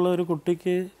 വയസ്സുള്ള ഒരു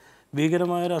കുട്ടിക്ക്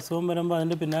ഭീകരമായൊരു അസുഖം വരുമ്പോൾ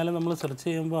അതിൻ്റെ പിന്നാലെ നമ്മൾ സെർച്ച്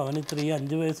ചെയ്യുമ്പോൾ അവന് ഇത്ര ഈ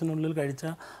 5 വയസ്സിനുള്ളിൽ കഴിച്ച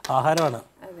ആഹാരമാണ്.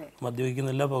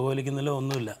 മദ്യപിക്കുന്നില്ല, പുകവലിക്കുന്നില്ല,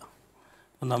 ഒന്നുമില്ല.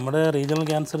 നമ്മുടെ റീജിയണൽ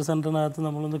ക്യാൻസർ സെൻ്ററിനകത്ത്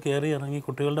നമ്മളൊന്ന് കയറി ഇറങ്ങി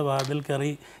കുട്ടികളുടെ വാതിൽ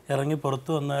കയറി ഇറങ്ങി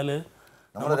പുറത്തു വന്നാൽ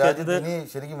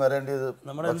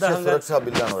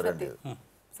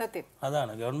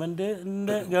അതാണ്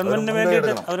ഗവൺമെന്റിന്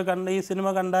വേണ്ടിയിട്ട് അവർ ഈ സിനിമ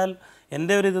കണ്ടാൽ,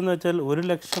 എൻ്റെ ഒരു ഇതെന്ന് വെച്ചാൽ 1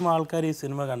 ലക്ഷം ആൾക്കാർ ഈ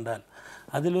സിനിമ കണ്ടാൽ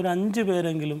അതിലൊരു 5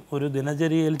 പേരെങ്കിലും ഒരു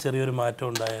ദിനചര്യയിൽ ചെറിയൊരു മാറ്റം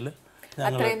ഉണ്ടായാൽ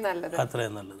അത്രയും നല്ലത്.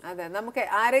 അതെ, നമുക്ക്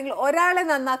ആരെങ്കിലും ഒരാളെ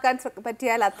നന്നാക്കാൻ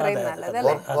പറ്റിയാൽ അത്രയും നല്ലത്.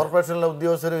 കോർപ്പറേഷനിലെ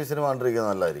ഉദ്യോഗസ്ഥർ ഈ സിനിമ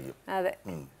കണ്ടിരിക്കുന്നത് നല്ലതായിരിക്കും. അതെ,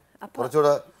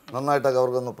 കുറച്ചുകൂടെ നന്നായിട്ടൊക്കെ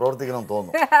അവർക്കൊന്ന് പ്രവർത്തിക്കണം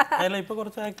തോന്നുന്നു. അല്ല, ഇപ്പൊ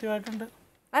കുറച്ച് ആക്റ്റീവ് ആയിട്ടുണ്ട്.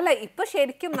 അല്ല, ഇപ്പൊ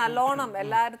ശരിക്കും നല്ലോണം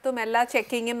എല്ലായിടത്തും എല്ലാ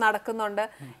ചെക്കിങ്ങും നടക്കുന്നുണ്ട്.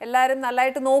 എല്ലാവരും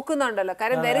നല്ലതായിട്ട് നോക്കുന്നുണ്ടല്ലോ.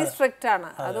 കാര്യം വെരി സ്ട്രിക്റ്റ് ആണ്.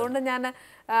 അതുകൊണ്ട് ഞാൻ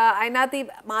അതിനകത്ത്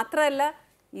മാത്രമല്ല,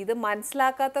 ഇത്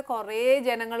മനസ്സിലാക്കാത്ത കുറേ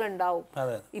ജനങ്ങൾ ഉണ്ടാവും.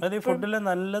 ഫുഡിലെ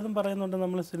നല്ലതും പറയുന്നുണ്ട്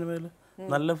നമ്മൾ സിനിമയിൽ.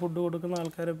 നല്ല ഫുഡ് കൊടുക്കുന്ന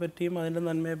ആൾക്കാരെ പറ്റിയും അതിന്റെ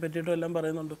നന്മയെ പറ്റിയിട്ടും എല്ലാം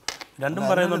പറയുന്നുണ്ട്. രണ്ടും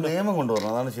പറയുന്നുണ്ട്. നിയമം കൊണ്ടുവരണം,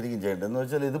 അതാണ് ശരിക്കും ചെയ്യേണ്ടത്. എന്ന്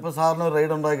വെച്ചാൽ ഇതിപ്പോൾ സാറിന്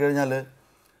റൈഡ് ഉണ്ടായി കഴിഞ്ഞാൽ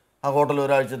ആ ഹോട്ടൽ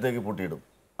ഒരാഴ്ചത്തേക്ക് പൂട്ടിയിടും.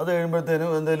 അത്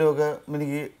കഴിയുമ്പോഴത്തേനും എന്തെങ്കിലുമൊക്കെ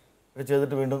മിനിക്ക്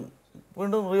ചെയ്തിട്ട്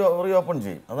വീണ്ടും റീഓപ്പൺ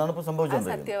ചെയ്യും. അതാണ് ഇപ്പോൾ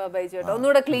സംഭവിച്ചുകൊണ്ടിരിക്കുന്നത്.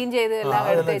 ഒന്നുകൂടെ ക്ലീൻ ചെയ്ത്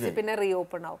പിന്നെ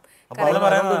റീഓപ്പൺ ആവും.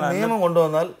 നിയമം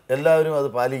കൊണ്ടുവന്നാൽ എല്ലാവരും അത്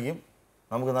പാലിക്കും.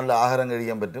 നമുക്ക് നല്ല ആഹാരം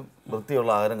കഴിക്കാൻ പറ്റും, വൃത്തിയുള്ള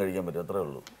ആഹാരം കഴിക്കാൻ പറ്റും. അത്രേ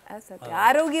ഉള്ളൂ.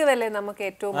 ആരോഗ്യമല്ലേ നമുക്ക്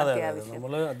ഏറ്റവും അത്യാവശ്യം.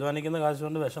 നമ്മൾ അധ്വാനിക്കുന്ന കാശ്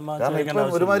കൊണ്ട്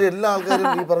ഒരുമാതിരി എല്ലാ ആൾക്കാരും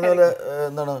ഈ പറഞ്ഞ പോലെ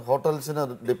എന്താണ് ഹോട്ടൽസിനെ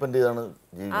ഡിപ്പെൻഡ് ചെയ്താണ്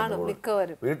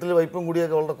ജീവിക്കുന്നത്. വീട്ടിൽ വൈപ്പും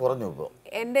കൂടിയൊക്കെ വളരെ കുറഞ്ഞു. ഇപ്പോൾ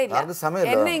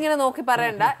എന്നെ ഇങ്ങനെ നോക്കി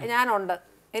പറയണ്ട, ഞാനുണ്ട്.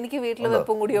 എനിക്ക് വീട്ടിൽ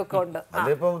വെപ്പും കൂടിയൊക്കെ ഉണ്ട്.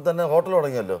 തന്നെ ഹോട്ടൽ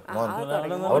തുടങ്ങിയല്ലോ,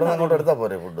 എടുത്താ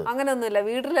പോരെ ഫുഡ്. അങ്ങനെയൊന്നുമില്ല,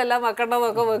 വീട്ടിലെല്ലാം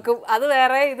വെക്കണ്ടതൊക്കെ വെക്കും. അത്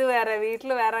വേറെ ഇത് വേറെ,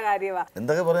 വീട്ടിൽ വേറെ കാര്യമാ.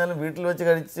 എന്തൊക്കെ പറഞ്ഞാലും വീട്ടിൽ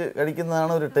വെച്ച്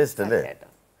കഴിക്കുന്നതാണ് ഒരു ടേസ്റ്റ് അല്ലേ.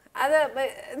 അത്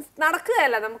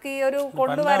നടക്കുകയല്ല. നമുക്ക് ഈ ഒരു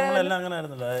കൊണ്ടുവരാൻ അങ്ങനെ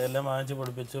ആയിരുന്നല്ലോ. എല്ലാം വാങ്ങിച്ച്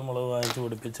പൊടിപ്പിച്ചു, മുളക് വാങ്ങിച്ച്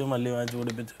പൊടിപ്പിച്ചു, മല്ലി വാങ്ങിച്ച്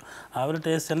പൊടിപ്പിച്ചു. ആ ഒരു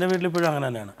ടേസ്റ്റ് എൻ്റെ വീട്ടിലിപ്പോഴും അങ്ങനെ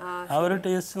തന്നെയാണ്. ആ ഒരു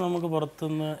ടേസ്റ്റ് നമുക്ക്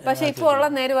പുറത്തുനിന്ന്. പക്ഷെ ഇപ്പോൾ ഉള്ള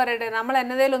നേര് പറയട്ടെ, നമ്മൾ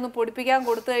എന്നതേലും ഒന്ന് പൊടിപ്പിക്കാൻ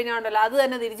കൊടുത്തു കഴിഞ്ഞാണ്ടല്ലോ അത്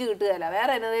തന്നെ തിരിച്ചു കിട്ടുകയല്ല.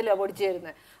 വേറെ എന്നതേലും പൊടിച്ചു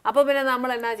തരുന്നത്. അപ്പൊ പിന്നെ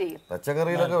നമ്മൾ എന്നാ ചെയ്യും?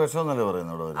 പച്ചക്കറിയിലൊക്കെ വിഷമെന്നല്ലേ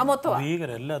പറയുന്നത്.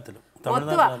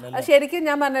 മൊത്തമാ. ശരിക്കും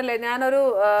ഞാൻ പറഞ്ഞല്ലേ, ഞാനൊരു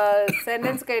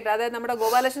സെന്റൻസ് കേട്ടു. അതായത് നമ്മുടെ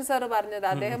ഗോപാലകൃഷ്ണൻ സാറ് പറഞ്ഞത്,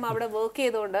 അദ്ദേഹം അവിടെ വർക്ക്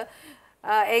ചെയ്തുകൊണ്ട്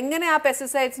എങ്ങനെ ആ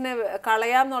പെസ്റ്റിസൈഡ്സിനെ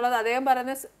കളയാം എന്നുള്ളത് അദ്ദേഹം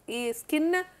പറയുന്ന ഈ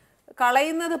സ്കിന്ന്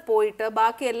കളയുന്നത് പോയിട്ട്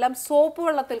ബാക്കി എല്ലാം സോപ്പ്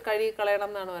വെള്ളത്തിൽ കഴുകി കളയണം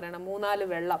എന്നാണ് പറയുന്നത്. 3-4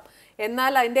 വെള്ളം.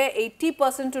 എന്നാൽ അതിൻ്റെ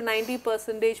 80% to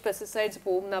 90% പെസ്റ്റിസൈഡ്സ്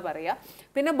പോകും എന്നാ പറയാ.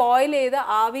 പിന്നെ ബോയിൽ ചെയ്ത്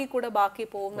ആവി കൂടെ ബാക്കി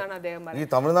പോകും എന്നാണ് അദ്ദേഹം പറയുന്നത്.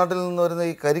 ഈ തമിഴ്നാട്ടിൽ നിന്ന് വരുന്ന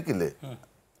ഈ കരിക്കില്ലേ,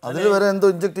 അതിൽ വരെ എന്തോ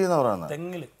ഇഞ്ചക്ട് ചെയ്യുന്ന പറയുന്നത്.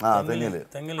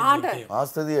 ആ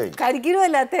സ്ഥിതിയായി.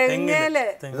 കരിക്കിലുമല്ല, തെങ്ങില്.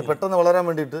 ഇത് പെട്ടെന്ന് വളരാൻ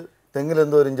വേണ്ടിയിട്ട് തെങ്ങിൽ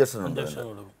എന്തോ ഒരു ഇഞ്ചക്ഷൻ ഉണ്ട്.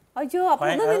 അയ്യോ, അപ്പൊ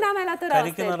ഒന്നും തിന്നാൻ മേലാത്തൊരു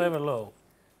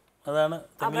അതാണ്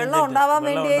വെള്ളം ഉണ്ടാവാൻ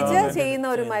വേണ്ടി ചെയ്യുന്ന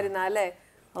ഒരു മരുന്നാ അല്ലേ.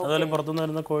 അതുപോലെ പുറത്തുനിന്ന്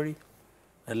വരുന്ന കോഴി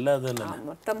എല്ലാം അത് തന്നെ.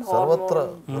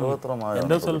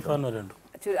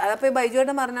 അതപ്പോ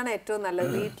ബൈജുവേട്ടൻ പറഞ്ഞാണ് ഏറ്റവും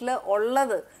നല്ലത്. വീട്ടില്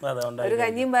ഉള്ളത് ഒരു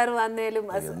കഞ്ഞിയും പയറും വന്നേലും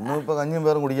കഞ്ഞിയും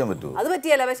പയറും കുടിക്കാൻ പറ്റുമോ? അത്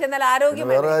പറ്റിയല്ല. പക്ഷെ എന്നാൽ ആരോഗ്യം.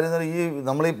 വേറെ കാര്യം, ഈ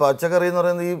നമ്മൾ ഈ പച്ചക്കറി എന്ന്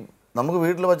പറയുന്നത് ഈ നമുക്ക്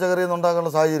വീട്ടിൽ പച്ചക്കറി ഒന്നും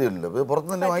ഉണ്ടാക്കാനുള്ള സാഹചര്യമില്ല.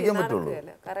 പുറത്തുനിന്ന് വാങ്ങിക്കാൻ പറ്റുള്ളൂ.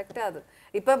 കറക്റ്റ്. അത്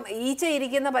ഇപ്പം ഈച്ച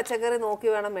ഇരിക്കുന്ന പച്ചക്കറി നോക്കി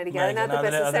വേണം മേടിക്കാൻ. അതിനകത്ത്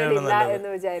പെസ്റ്റിസൈഡ് ഇല്ല എന്ന്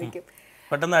വിചാരിക്കും.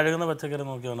 പെട്ടെന്ന് അഴുകുന്ന പച്ചക്കറി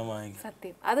നോക്കി വേണം വാങ്ങിക്കാൻ.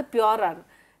 സത്യം, അത് പ്യുവറാണ്.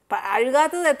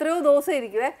 അഴുകാത്തത് എത്രയോ ദിവസം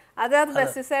ഇരിക്കുവേ, അതിനകത്ത്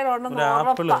പെസ്റ്റിസൈഡ് ഉണ്ടെന്ന്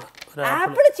ഉറപ്പാ.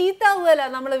 ആപ്പിള് ചീത്താവുമല്ലോ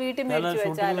നമ്മള് വീട്ടിൽ മേടിച്ചു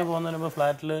വെച്ചാൽ.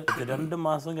 ഫ്ലാറ്റില് 2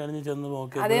 മാസം കഴിഞ്ഞ് ചെന്ന്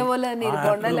നോക്കി അതേപോലെ തന്നെ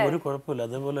ഇരിപ്പുണ്ടല്ലേ. ഒരു കുഴപ്പമില്ല,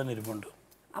 അതേപോലെ തന്നെ ഇരിപ്പുണ്ട്.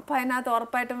 അപ്പൊ അതിനകത്ത്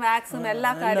ഉറപ്പായിട്ടും വാക്സിൻ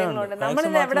എല്ലാ കാര്യങ്ങളും ഉണ്ട്.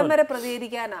 നമ്മളിത് എവിടം വരെ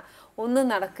പ്രതികരിക്കാനാ? ഒന്നും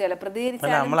നടക്കുകയല്ല.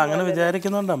 പ്രതികരിച്ചാൽ നമ്മൾ അങ്ങനെ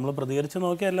വിചാരിക്കുന്നുണ്ട്. നമ്മൾ പ്രതികരിച്ച്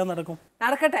നോക്കിയാൽ എല്ലാം നടക്കും.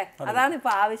 നടക്കട്ടെ, അതാണ്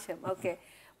ഇപ്പൊ ആവശ്യം. ഓക്കെ,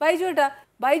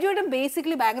 ബൈജുവേട്ടൻ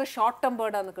ബേസിക്കലി ഭയങ്കര ഷോർട്ട്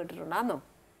ടെമ്പേർഡാന്ന് കേട്ടിട്ടുണ്ട്. ആന്നോ?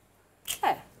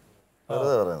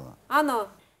 ആന്നോ?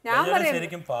 ഞാൻ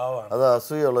ശരിക്കും പാവാണ്.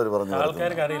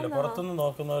 ആൾക്കാർക്ക് അറിയില്ല, പുറത്തുനിന്ന്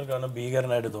നോക്കുന്നവർക്കാണ്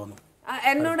ഭീകരനായിട്ട് തോന്നും.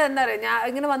 എന്നോട് എന്താ പറയാ, ഞാൻ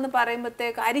ഇങ്ങനെ വന്ന്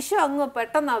പറയുമ്പോഴത്തേക്ക് അരിശം അങ്ങ്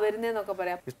പെട്ടെന്നാ വരുന്നേന്നൊക്കെ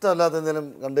പറയാം. ഇഷ്ടമല്ലാത്ത എന്തെങ്കിലും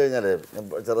കണ്ടു കഴിഞ്ഞാലേ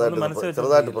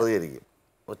ചെറുതായിട്ട് പ്രതികരിക്കും.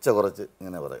 ഒച്ച കുറച്ച്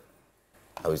ഇങ്ങനെ പറയും.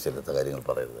 ആവശ്യമില്ലാത്ത കാര്യങ്ങൾ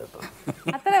പറയരുത് കേട്ടോ.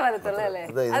 അത്രേ വരത്തുള്ളൂ അല്ലേ?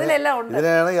 അതിലെല്ലാം ഉണ്ട്.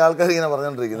 ഇതിനെയാണ് ഈ ആൾക്കാർ ഇങ്ങനെ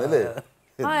പറഞ്ഞോണ്ടിരിക്കുന്നത് അല്ലേ?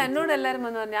 എന്നോട് എല്ലാവരും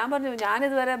വന്നു പറഞ്ഞു. ഞാൻ പറഞ്ഞു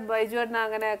ഞാനിതുവരെ ബൈജുവേട്ടനെ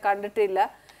അങ്ങനെ കണ്ടിട്ടില്ല,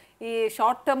 ഈ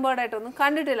ഷോർട്ട് ടെമ്പേർഡായിട്ടൊന്നും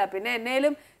കണ്ടിട്ടില്ല. പിന്നെ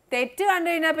എന്നേലും തെറ്റ് കണ്ടു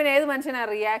കഴിഞ്ഞാൽ പിന്നെ ഏത് മനുഷ്യനാണ്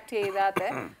റിയാക്ട് ചെയ്താത്ത,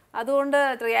 അതുകൊണ്ട്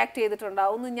റിയാക്ട്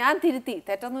ചെയ്തിട്ടുണ്ടാവും. ഞാൻ തിരുത്തി,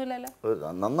 തെറ്റൊന്നുമില്ലല്ലോ.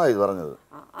 നന്നായി പറഞ്ഞത്.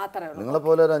 അത്രേ ഉള്ളൂ. നിങ്ങളെ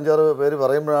പോലെ ഒരു 5-6 പേര്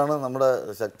പറയുമ്പോഴാണ് നമ്മുടെ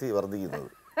ശക്തി വർദ്ധിക്കുന്നത്.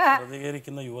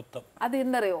 പ്രതികരിക്കുന്ന യുവത്വം അത്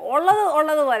എന്തറിയോ,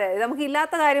 ഉള്ളതുപോലെ നമുക്ക്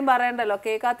ഇല്ലാത്ത കാര്യം പറയണ്ടല്ലോ,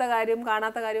 കേൾക്കാത്ത കാര്യം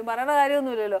കാണാത്ത കാര്യം പറയേണ്ട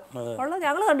കാര്യമൊന്നുമില്ലല്ലോ. ഉള്ളത്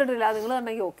ഞങ്ങൾ കണ്ടിട്ടില്ല, നിങ്ങൾ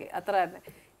കണ്ടെങ്കിൽ ഓക്കെ, അത്ര തന്നെ.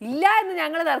 ഇല്ല എന്ന്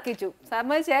ഞങ്ങൾ തർക്കിച്ചു.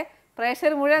 സമ്മതിച്ചേ,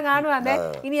 പ്രേക്ഷകർ മുഴുവൻ കാണുവാന്നേ.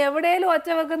 ഇനി എവിടെയെങ്കിലും ഒച്ച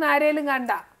വെക്കുന്ന ആരെങ്കിലും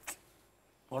കണ്ട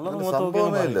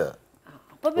സംഭവമേ ഇല്ല,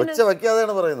 ഒച്ച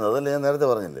വയ്ക്കാതെയാണ് പറയുന്നത്. അതല്ലേ ഞാൻ നേരത്തെ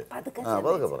പറഞ്ഞില്ലേ?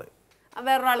 അതൊക്കെ പറയും.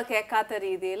 വേറൊരാൾ കേൾക്കാത്ത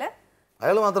രീതിയിൽ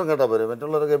അയാൾ മാത്രം കേട്ടാ പോരെ,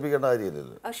 മറ്റുള്ളവരെ കേൾപ്പിക്കേണ്ട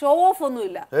കാര്യമില്ലല്ലോ. ഷോ ഓഫ്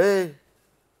ഒന്നുമില്ല,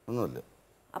 ഒന്നുമില്ല.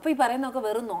 അപ്പൊ ഈ പറയുന്നൊക്കെ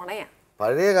വെറും നുണയാ.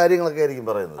 പഴയ കാര്യങ്ങളൊക്കെ ആയിരിക്കും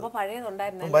പറയുന്നത്. അപ്പൊ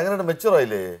പഴയതുണ്ടായിരുന്നു, ഭയങ്കരമായിട്ട്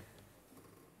മെച്ചുറായില്ലേ,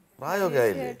 പ്രായമൊക്കെ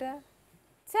ആയില്ലേ?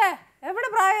 എവിടെ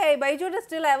പ്രായമായി? ബൈജുവിന്റെ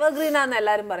സ്റ്റിൽ എവർഗ്രീൻ ആണെന്ന്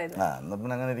എല്ലാരും പറയുന്നത്.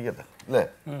 പിന്നെ അങ്ങനെ ഇരിക്കട്ടെ അല്ലേ?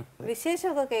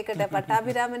 വിശേഷമൊക്കെ കേൾക്കട്ടെ,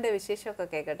 പട്ടാഭിരാമന്റെ വിശേഷമൊക്കെ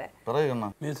കേൾക്കട്ടെ.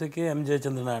 മ്യൂസിക് MJ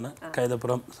ചന്ദ്രനാണ്,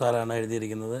 കൈതപ്പുറം സാറാണ്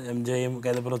എഴുതിയിരിക്കുന്നത്. MJയും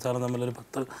കൈതപ്പുറം സാറും തമ്മിലൊരു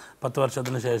 10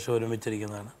 വർഷത്തിന് ശേഷം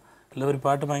ഒരുമിച്ചിരിക്കുന്നതാണ്. അല്ല, ഒരു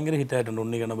പാട്ട് ഭയങ്കര ഹിറ്റായിട്ടുണ്ട്,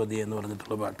 ഉണ്ണി ഗണപതി എന്ന്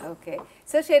പറഞ്ഞിട്ടുള്ള പാട്ട്. ഓക്കെ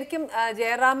സർ, ശരിക്കും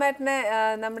ജയറാമേട്ടനെ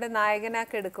നമ്മുടെ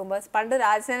നായകനാക്കി എടുക്കുമ്പോൾ പണ്ട്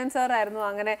രാജസേനൻ സാറായിരുന്നു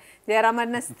അങ്ങനെ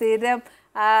ജയറാമേട്ടനെ സ്ഥിരം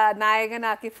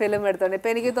നായകനാക്കി ഫിലിം എടുത്തോണ്ട്.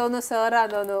 ഇപ്പം എനിക്ക് തോന്നുന്നു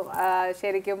സാറാന്ന് തോന്നുന്നു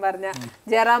ശരിക്കും പറഞ്ഞാൽ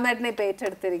ജയറാമേട്ടനെ ഇപ്പം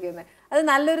ഏറ്റെടുത്തിരിക്കുന്നത്. അത്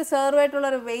നല്ലൊരു സാറുമായിട്ടുള്ള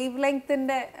ഒരു വേവ്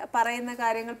ലെങ്ത്തിന്റെ പറയുന്ന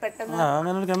കാര്യങ്ങൾ പെട്ടെന്ന്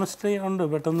അങ്ങനെ ഒരു കെമിസ്ട്രി ഉണ്ട്,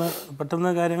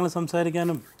 പെട്ടെന്ന് കാര്യങ്ങൾ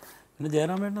സംസാരിക്കാനും. പിന്നെ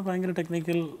ജയറാമേട്ടന് ഭയങ്കര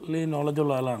ടെക്നിക്കലി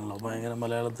നോളജുള്ള ആളാണല്ലോ. ഭയങ്കര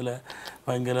മലയാളത്തിലെ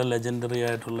ഭയങ്കര ലെജൻഡറി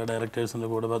ആയിട്ടുള്ള ഡയറക്ടേഴ്സിൻ്റെ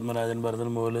കൂടെ, പത്മരാജൻ, ഭരതൻ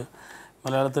മുതൽ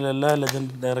മലയാളത്തിലെ എല്ലാ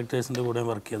ലെജൻഡ് ഡയറക്ടേഴ്സിൻ്റെ കൂടെയും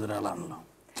വർക്ക് ചെയ്ത ഒരാളാണല്ലോ.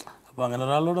 അപ്പോൾ അങ്ങനെ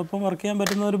ഒരാളോടൊപ്പം വർക്ക് ചെയ്യാൻ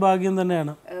പറ്റുന്ന ഒരു ഭാഗ്യം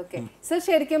തന്നെയാണ്. ഓക്കെ സർ,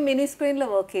 ശരിക്കും മിനി സ്ക്രീനിൽ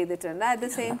വർക്ക് ചെയ്തിട്ടുണ്ട്, at the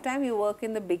same time you work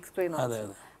in the big screen. അതെ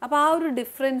അതെ. അപ്പോൾ ആ ഒരു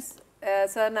ഡിഫറൻസ്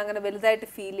സാറിന് അങ്ങനെ വലുതായിട്ട്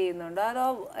ഫീൽ ചെയ്യുന്നുണ്ടോ, അതോ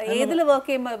ഏതിൽ വർക്ക്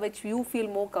ചെയ്യുമ്പോൾ which you feel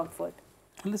more comfort?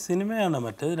 അല്ല, സിനിമയാണ്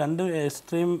മറ്റേത്, രണ്ട്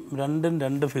എക്സ്ട്രീം,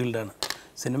 രണ്ട് ഫീൽഡാണ്.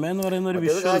 സിനിമ എന്ന് പറയുന്ന ഒരു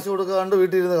കാശ് കൊടുക്കാണ്ട്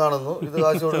വീട്ടിലിരുന്ന് കാണുന്നു, ഇത്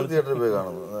കാശ് കൊടുത്ത് തിയേറ്ററിൽ പോയി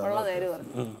കാണുന്നു.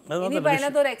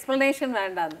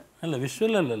 അല്ല,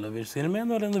 വിഷ്വൽ അല്ലല്ലോ. സിനിമ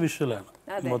എന്ന് പറയുന്നത് വിഷ്വലാണ്,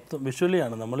 മൊത്തം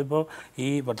വിഷ്വലിയാണ്. നമ്മളിപ്പോൾ ഈ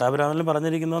പട്ടാഭിരാമനിൽ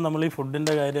പറഞ്ഞിരിക്കുന്നത് നമ്മൾ ഈ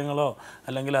ഫുഡിൻ്റെ കാര്യങ്ങളോ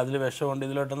അല്ലെങ്കിൽ അതിൽ വിഷമുണ്ട്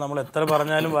ഇതിലോട്ട് നമ്മൾ എത്ര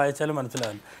പറഞ്ഞാലും വായിച്ചാലും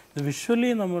മനസ്സിലാവില്ല. ഇത്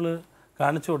വിഷ്വലി നമ്മൾ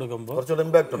കാണിച്ചു കൊടുക്കുമ്പോൾ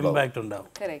ഇമ്പാക്റ്റ് ഉണ്ടാവും.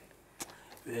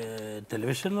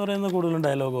 ടെലിവിഷൻ എന്ന് പറയുന്നത് കൂടുതലും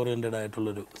ഡയലോഗ് ഓറിയന്റഡ്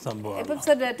ആയിട്ടുള്ളൊരു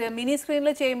സംഭവമാണ്. മിനി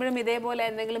സ്ക്രീനിൽ ചെയ്യുമ്പോഴും ഇതേപോലെ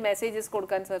എന്തെങ്കിലും മെസ്സേജസ്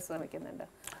കൊടുക്കാൻ സാർ ശ്രമിക്കുന്നുണ്ട്?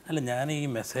 അല്ല, ഞാൻ ഈ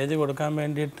മെസ്സേജ് കൊടുക്കാൻ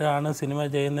വേണ്ടിയിട്ടാണ് സിനിമ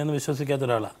ചെയ്യുന്നതെന്ന് വിശ്വസിക്കാത്ത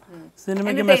ഒരാളാണ്.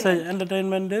 സിനിമയ്ക്ക് മെസ്സേജ്,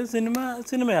 എൻ്റർടൈൻമെൻറ്റ്,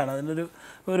 സിനിമയാണ്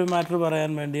അതിനൊരു മാറ്റർ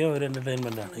പറയാൻ വേണ്ടിയ ഒരു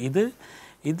എൻ്റർടൈൻമെൻറ്റാണ്. ഇത്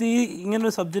ഈ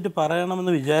ഇങ്ങനൊരു സബ്ജക്റ്റ്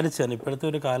പറയണമെന്ന് വിചാരിച്ചാണ്, ഇപ്പോഴത്തെ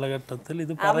ഒരു കാലഘട്ടത്തിൽ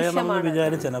ഇത് പറയണമെന്ന്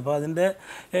വിചാരിച്ചാണ്. അപ്പോൾ അതിൻ്റെ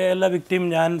എല്ലാ വിക്ടിം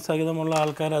ഞാൻ സഹിതമുള്ള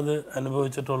ആൾക്കാർ അത്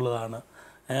അനുഭവിച്ചിട്ടുള്ളതാണ്.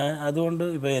 അതുകൊണ്ട്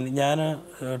ഇപ്പോൾ ഞാൻ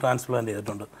ട്രാൻസ്പ്ലാന്റ്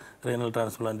ചെയ്തിട്ടുണ്ട്, റീനൽ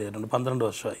ട്രാൻസ്പ്ലാന്റ് ചെയ്തിട്ടുണ്ട്. 12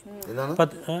 വർഷമായി.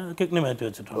 കിഡ്നി മാറ്റി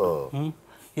വെച്ചിട്ടുണ്ട്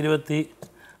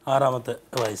 26ാമത്തെ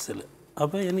വയസ്സിൽ.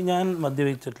 അപ്പോൾ ഞാൻ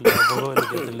മദ്യപിച്ചിട്ടില്ല,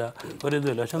 പുകവലിക്കത്തില്ല,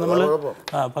 ഒരിതുമില്ല. പക്ഷെ നമ്മൾ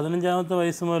 15ാമത്തെ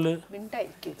വയസ്സ് മുതൽ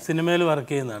സിനിമയിൽ വർക്ക്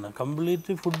ചെയ്യുന്നതാണ്.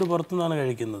 കംപ്ലീറ്റ് ഫുഡ് പുറത്തുനിന്നാണ്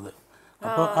കഴിക്കുന്നത്.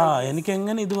 അപ്പോൾ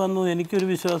എനിക്കെങ്ങനെ ഇത് വന്നു, എനിക്കൊരു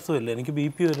വിശ്വാസമില്ല. എനിക്ക്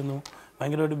BP വരുന്നു,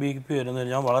 ഭയങ്കരമായിട്ട് BP വരുന്നു.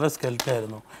 ഞാൻ വളരെ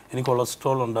സ്കെൽറ്റായിരുന്നു, എനിക്ക്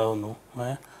കൊളസ്ട്രോൾ ഉണ്ടാകുന്നു.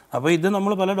 അപ്പോൾ ഇത്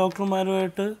നമ്മൾ പല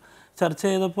ഡോക്ടർമാരുമായിട്ട് ചർച്ച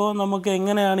ചെയ്തപ്പോൾ നമുക്ക്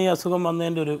എങ്ങനെയാണ് ഈ അസുഖം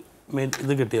വന്നതിൻ്റെ ഒരു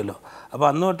ഇത് കിട്ടിയല്ലോ. അപ്പോൾ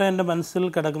അന്ന് തൊട്ടേ എൻ്റെ മനസ്സിൽ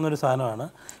കിടക്കുന്നൊരു സാധനമാണ്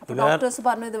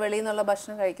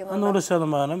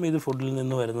 100% ഇത് ഫുഡിൽ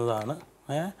നിന്ന് വരുന്നതാണ്.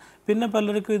 പിന്നെ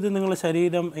പലർക്കും ഇത് നിങ്ങളുടെ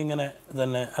ശരീരം ഇങ്ങനെ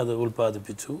തന്നെ അത്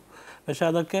ഉൽപ്പാദിപ്പിച്ചു. പക്ഷെ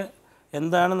അതൊക്കെ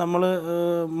എന്താണ് നമ്മൾ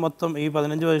മൊത്തം ഈ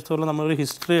 15 വയസ്സോളം നമ്മളൊരു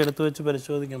ഹിസ്റ്ററി എടുത്തു വെച്ച്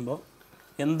പരിശോധിക്കുമ്പോൾ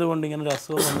എന്തുകൊണ്ട് ഇങ്ങനൊരു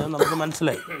അസുഖം വന്നത് നമുക്ക്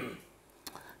മനസ്സിലായി.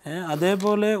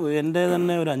 അതേപോലെ എൻ്റെ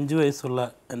തന്നെ ഒരു 5 വയസ്സുള്ള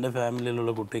എൻ്റെ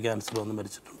ഫാമിലിയിലുള്ള കുട്ടി ക്യാൻസർ വന്ന്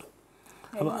മരിച്ചിട്ടുണ്ട്.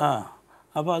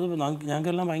 അപ്പോൾ അത്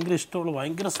ഞങ്ങൾക്കെല്ലാം ഭയങ്കര ഇഷ്ടമുള്ള,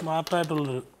 ഭയങ്കര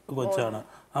സ്മാർട്ടായിട്ടുള്ളൊരു കൊച്ചാണ്.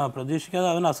 പ്രതീക്ഷിക്കാതെ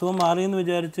അവൻ അസുഖം മാറിയെന്ന്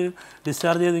വിചാരിച്ച്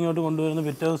ഡിസ്ചാർജ് ചെയ്ത് ഇങ്ങോട്ട് കൊണ്ടുവരുന്ന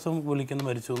പിറ്റേ ദിവസം വിളിക്കുന്നു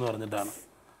മരിച്ചു എന്ന് പറഞ്ഞിട്ടാണ്.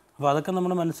 അപ്പോൾ അതൊക്കെ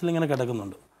നമ്മുടെ മനസ്സിലിങ്ങനെ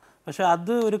കിടക്കുന്നുണ്ട്. പക്ഷേ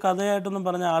അത് ഒരു കഥയായിട്ടൊന്നും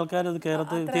പറഞ്ഞ ആൾക്കാർ അത്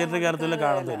തിയേറ്ററിൽ കയറത്തില്ല,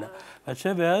 കാണത്തില്ല. പക്ഷേ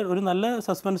ഒരു നല്ല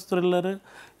സസ്പെൻസ് ത്രില്ലർ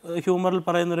ഹ്യൂമറിൽ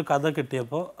പറയുന്നൊരു കഥ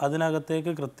കിട്ടിയപ്പോൾ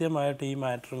അതിനകത്തേക്ക് കൃത്യമായിട്ട് ഈ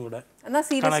മാറ്ററും കൂടെ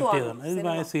കണക്ട് ചെയ്തതാണ്. ഇത്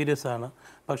ഭയങ്കര സീരിയസ് ആണ്,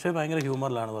 പക്ഷേ ഭയങ്കര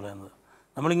ഹ്യൂമറിലാണ് പറയുന്നത്.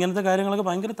 നമ്മളിങ്ങനത്തെ കാര്യങ്ങളൊക്കെ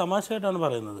ഭയങ്കര തമാശയായിട്ടാണ്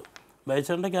പറയുന്നത്.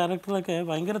 ബൈച്ചറിൻ്റെ ക്യാരക്ടറൊക്കെ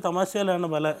ഭയങ്കര തമാശയിലാണ്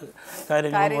പല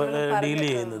കാര്യങ്ങളും ഡീൽ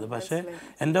ചെയ്യുന്നത്. പക്ഷേ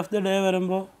എൻഡ് ഓഫ് ദി ഡേ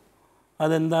വരുമ്പോൾ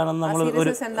അതെന്താണെന്ന് നമ്മൾ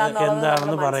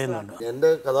എന്താണെന്ന് പറയുന്നുണ്ട്. എൻ്റെ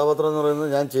കഥാപാത്രം എന്ന് പറയുന്നത്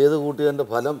ഞാൻ ചെയ്ത് കൂട്ടിയതിൻ്റെ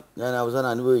ഫലം ഞാൻ അവസാനം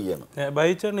അനുഭവിക്കുകയാണ്.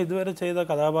 ബൈച്ചറിന് ഇതുവരെ ചെയ്ത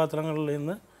കഥാപാത്രങ്ങളിൽ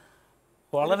നിന്ന്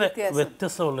വളരെ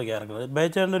വ്യത്യസ്തമുള്ള ക്യാരക്ടർ.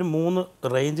 ബൈജുവിൻ്റെ ഒരു 3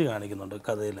 റേഞ്ച് കാണിക്കുന്നുണ്ട്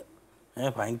കഥയിൽ.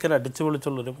 ഭയങ്കര അടിച്ചു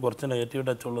പൊളിച്ചുള്ളതും കുറച്ച് നെഗറ്റീവ്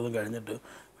ടച്ച് ഉള്ളതും കഴിഞ്ഞിട്ട്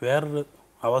വേറൊരു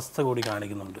അവസ്ഥ കൂടി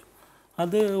കാണിക്കുന്നുണ്ട്.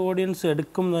 അത് ഓഡിയൻസ്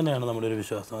എടുക്കും തന്നെയാണ് നമ്മുടെ ഒരു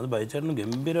വിശ്വാസം. അത് ബൈജുവിന്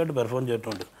ഗംഭീരമായിട്ട് പെർഫോം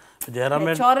ചെയ്തിട്ടുണ്ട്.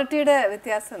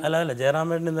 അല്ല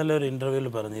ജയറാമേട്ടൻ ഇന്നലെ ഒരു ഇൻ്റർവ്യൂവിൽ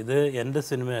പറഞ്ഞു, ഇത് എൻ്റെ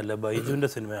സിനിമയല്ല ബൈജുവിൻ്റെ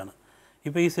സിനിമയാണ്.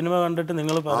 ഇപ്പോൾ ഈ സിനിമ കണ്ടിട്ട്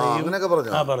നിങ്ങൾ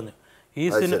പറയും പറഞ്ഞു ഈ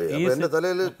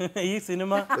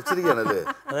സിനിമ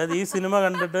അതായത് ഈ സിനിമ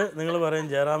കണ്ടിട്ട് നിങ്ങൾ പറയും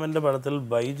ജയറാമിൻ്റെ പടത്തിൽ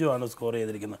ബൈജു ആണ് സ്കോർ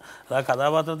ചെയ്തിരിക്കുന്നത്. അത് ആ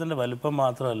കഥാപാത്രത്തിൻ്റെ വലിപ്പം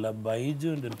മാത്രമല്ല,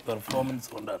 ബൈജുവിൻ്റെ ഒരു പെർഫോമൻസ്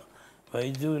കൊണ്ടാണ്.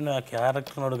 ബൈജുവിന് ആ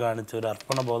ക്യാരക്ടറിനോട് കാണിച്ച ഒരു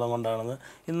അർപ്പണബോധം കൊണ്ടാണെന്ന്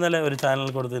ഇന്നലെ ഒരു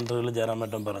ചാനലിൽ കൊടുത്ത ഇൻ്റർവ്യൂവിൽ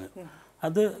ജയറാമേട്ടൻ പറഞ്ഞു.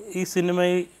 അത് ഈ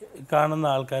സിനിമയിൽ കാണുന്ന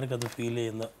ആൾക്കാർക്ക് അത് ഫീൽ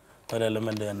ചെയ്യുന്ന ഒരു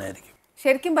എലമെന്റ് തന്നെ ആയിരിക്കും.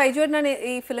 ശരിക്കും ബൈജുവേട്ടനാണ്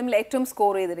ഈ ഫിലിമിൽ ഏറ്റവും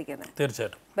സ്കോർ ചെയ്തിരിക്കുന്നത്.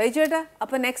 തീർച്ചയായിട്ടും ബൈജുവേട്ട.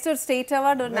 അപ്പോൾ നെക്സ്റ്റ് ഒരു സ്റ്റേറ്റ്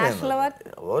അവാർഡ്, ഒരു നാഷണൽ അവാർഡ്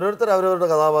ഓരോരുത്തർ അവരവരുടെ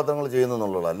കഥാപാത്രങ്ങൾ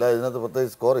ചെയ്യുന്നുള്ളൂ. അല്ല ഇതിനകത്ത്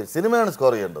പ്രത്യേകിച്ച് സ്കോർ സിനിമയാണ്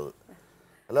സ്കോർ ചെയ്യേണ്ടത്,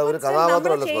 അല്ല ഒരു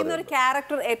കഥാപാത്രം ചെയ്യുന്ന ഒരു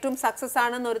ക്യാരക്ടർ ഏറ്റവും സക്സസ്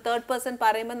ആണെന്ന് ഒരു തേർഡ് പേഴ്സൺ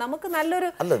പറയുമ്പോൾ നമുക്ക് നല്ലൊരു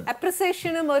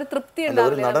അപ്രിസിയേഷനും ഒരു തൃപ്തി ഉണ്ടാവും.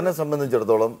 ഒരു നടനെ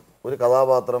സംബന്ധിച്ചിടത്തോളം ഒരു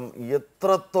കഥാപാത്രം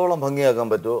എത്രത്തോളം ഭംഗിയാക്കാൻ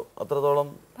പറ്റുമോ അത്രത്തോളം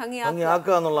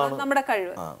ഭംഗിയാക്കുക എന്നുള്ളതാണ് നമ്മുടെ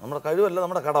കഴിവ്. നമ്മുടെ കഴിവല്ല,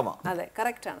 നമ്മുടെ കടമ. അതെ,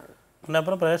 കറക്റ്റ് ആണ്.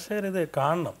 അതിനപ്പുറം പ്രേക്ഷകർ ഇത്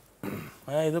കാണണം.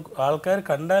 ഇത് ആൾക്കാർ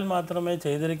കണ്ടാൽ മാത്രമേ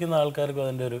ചെയ്തിരിക്കുന്ന ആൾക്കാർക്കും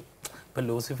അതിൻ്റെ ഒരു ഇപ്പം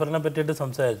ലൂസിഫറിനെ പറ്റിയിട്ട്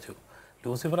സംസാരിച്ചു.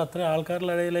 ലൂസിഫർ അത്ര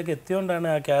ആൾക്കാരുടെ ഇടയിലേക്ക് എത്തിയോണ്ടാണ്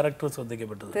ആ ക്യാരക്ടർ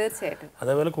ശ്രദ്ധിക്കപ്പെട്ടത്. തീർച്ചയായിട്ടും.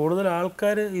 അതേപോലെ കൂടുതൽ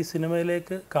ആൾക്കാർ ഈ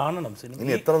സിനിമയിലേക്ക് കാണണം.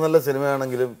 ഇനി എത്ര നല്ല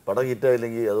സിനിമയാണെങ്കിലും പടം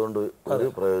ഹിറ്റായില്ലെങ്കിൽ അതുകൊണ്ട് ഒരു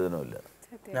പ്രയോജനമില്ല.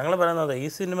 ഞങ്ങൾ പറയുന്നത് ഈ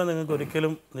സിനിമ നിങ്ങൾക്ക്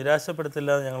ഒരിക്കലും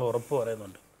നിരാശപ്പെടുത്തില്ല എന്ന് ഞങ്ങൾ ഉറപ്പ്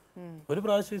പറയുന്നുണ്ട്. ഒരു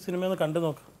പ്രാവശ്യം ഈ സിനിമ ഒന്ന് കണ്ടു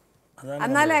നോക്കാം.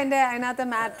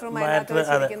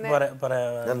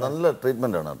 നല്ല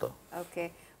ട്രീറ്റ്മെന്റ് ആണ് കേട്ടോ. ഓക്കെ.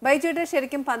 ബൈജുവേട്ടൻ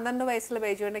ശരിക്കും 12 വയസ്സിൽ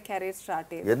ബൈജുവേട്ടൻ്റെ കരിയർ സ്റ്റാർട്ട്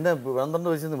ചെയ്തു. എന്നെ 12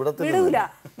 വയസ്സിൽ വിടൂല.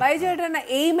 ബൈജുവേട്ടൻ്റെ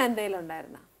എയിം എന്തെങ്കിലും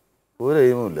ഉണ്ടായിരുന്ന? ഒരു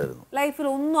എയിമും ഇല്ലായിരുന്നു ലൈഫിൽ.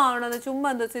 ഒന്നും ആവണമെന്ന് ചുമ്മാ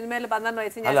എന്തോ സിനിമയിൽ 12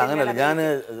 വയസ്സിൽ അല്ല അങ്ങനെയല്ല. ഞാൻ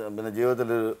പിന്നെ ജീവിതത്തിൽ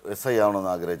ഒരു SI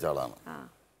ആവണമെന്ന് ആഗ്രഹിച്ച ആളാണ്.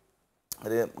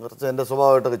 അത് കുറച്ച് എൻ്റെ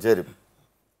സ്വഭാവമായിട്ടൊക്കെ ചേരും.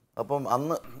 അപ്പം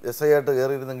അന്ന് SI ആയിട്ട്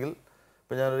കയറിയിരുന്നെങ്കിൽ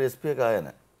ഇപ്പം ഞാനൊരു SP ഒക്കെ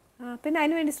ആയേനെ. പിന്നെ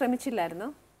അതിന് വേണ്ടി ശ്രമിച്ചില്ലായിരുന്നു?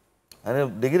 അതിന്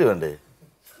ഡിഗ്രി വേണ്ടേ?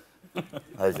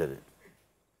 അത് ശരി.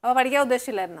 അപ്പോൾ പഠിക്കാൻ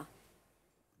ഉദ്ദേശിച്ചില്ലായിരുന്നോ?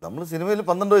 നമ്മൾ സിനിമയിൽ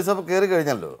 12 വയസ്സപ്പോൾ കയറി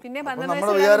കഴിഞ്ഞല്ലോ.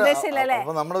 നമ്മുടെ വിചാരം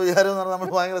അപ്പം നമ്മുടെ വിചാരം എന്ന് പറഞ്ഞാൽ നമ്മൾ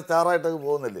ഭയങ്കര സ്റ്റാറായിട്ടൊക്കെ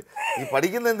പോകുന്നില്ലേ. ഈ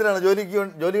പഠിക്കുന്നത് എന്തിനാണ്? ജോലി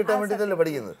കിട്ടാൻ വേണ്ടിയിട്ടല്ലേ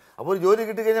പഠിക്കുന്നത്. അപ്പോൾ ഒരു ജോലി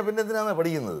കിട്ടിക്കഴിഞ്ഞാൽ പിന്നെ എന്തിനാണ്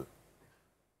പഠിക്കുന്നത്?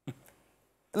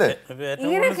 അല്ലേ?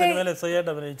 ഒരുപാട് സിനിമയിൽ SI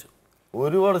ആയിട്ട് അഭിനയിച്ചു.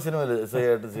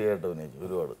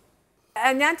 ഒരുപാട്.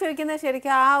 ഞാൻ ചോദിക്കുന്നത്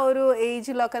ശരിക്കും ആ ഒരു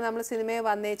ഏജിലൊക്കെ നമ്മൾ സിനിമയെ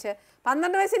വന്നേച്ച്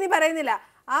 12 വയസ്സ് ഇനി പറയുന്നില്ല,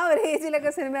 ആ ഒരു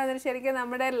ഏജിലൊക്കെ സിനിമ വന്നിട്ട് ശരിക്കും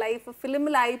നമ്മുടെ ലൈഫ്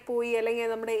ഫിലിമിലായി പോയി, അല്ലെങ്കിൽ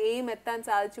നമ്മുടെ എയിം എത്താൻ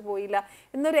സാധിച്ചു പോയില്ല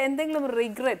എന്നൊരു എന്തെങ്കിലും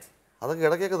റിഗ്രറ്റ് അതൊക്കെ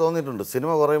ഇടയ്ക്കൊക്കെ തോന്നിയിട്ടുണ്ട്. സിനിമ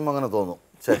കുറയുമ്പോൾ അങ്ങനെ തോന്നും,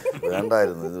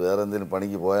 വേണ്ടായിരുന്നു, ഇത് വേറെ എന്തെങ്കിലും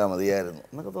പണിക്ക് പോയാൽ മതിയായിരുന്നു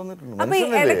എന്നൊക്കെ തോന്നിയിട്ടുണ്ട്. അപ്പൊ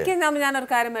ഇടയ്ക്ക് ഞാനൊരു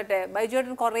കാര്യം പറ്റേ,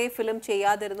 ബൈജുവേട്ടൻ കുറേ ഫിലിം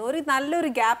ചെയ്യാതിരുന്നു, ഒരു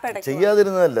നല്ലൊരു ഗ്യാപ്പ് ഇടയ്ക്ക്.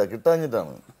 ചെയ്യാതിരുന്നതല്ല,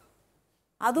 കിട്ടാഞ്ഞിട്ടാണ്.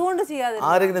 അതുകൊണ്ട് ചെയ്യാതെ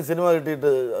ആരെങ്കിലും സിനിമ കിട്ടിയിട്ട്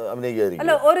അഭിനയിക്കാതിരിക്കും.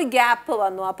 അല്ല, ഒരു ഗ്യാപ്പ്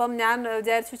വന്നു. അപ്പം ഞാൻ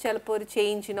വിചാരിച്ചു ചിലപ്പോൾ ഒരു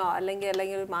ചേഞ്ചിനോ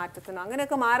അല്ലെങ്കിൽ ഒരു മാറ്റത്തിനോ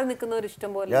അങ്ങനെയൊക്കെ മാറി നിൽക്കുന്ന ഒരു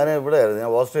ഇഷ്ടം പോലെ. ഞാൻ ഇവിടെ ആയിരുന്നു,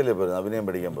 ഞാൻ ഓസ്ട്രേലിയയിൽ പോയിരുന്നു, അഭിനയം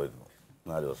പഠിക്കാൻ പോയിരുന്നു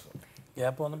 4 വർഷം.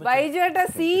 ബൈജുവേട്ട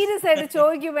സീരിയസ് ആയിട്ട്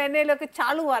ചോദിക്കുമ്പോൾ എന്നേലൊക്കെ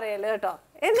ചളു പറയല്ലോ കേട്ടോ.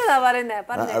 എന്നതാ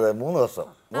പറയുന്നത്? അതെ, 3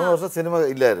 വർഷം സിനിമ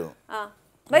ഇല്ലായിരുന്നു.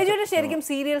 ബൈജുവേട്ട ശരിക്കും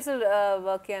സീരിയൽസ്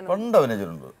വർക്ക് ചെയ്യാൻ പണ്ട്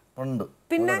അഭിനയിച്ചിട്ടുണ്ട്.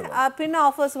 പിന്നെ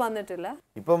ഓഫേഴ്സ് വന്നിട്ടില്ല.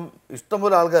 ഇപ്പം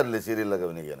ഇഷ്ടംപോലെ ആൾക്കാരില്ലേ സീരിയലൊക്കെ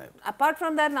അഭിനയിക്കാനായിട്ട്. അപ്പാർട്ട്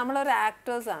ഫ്രം ദാറ്റ് നമ്മളൊരു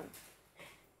ആക്ടേഴ്സ് ആണ്.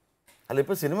 അല്ല,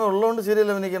 ഇപ്പൊ സിനിമ ഉള്ളതുകൊണ്ട്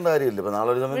സീരിയൽ അഭിനയിക്കേണ്ട കാര്യമില്ല. ഇപ്പൊ നാളെ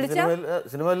ഒരു സമയത്ത്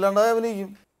സിനിമ ഇല്ലാണ്ടായ അഭിനയിക്കും.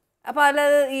 അപ്പൊ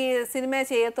അല്ലാതെ ഈ സിനിമ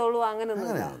ചെയ്യത്തുള്ളൂ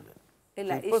അങ്ങനെയൊന്നും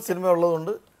ഇല്ല. ഇപ്പൊ സിനിമ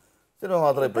ഉള്ളതുകൊണ്ട് സിനിമ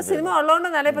മാത്രമേ. ഇപ്പൊ സിനിമ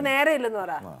ഉള്ളതുകൊണ്ടല്ല, ഇപ്പൊ നേരെ ഇല്ലെന്ന്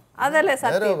പറ. അതല്ലേ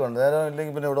സത്യം. നേരം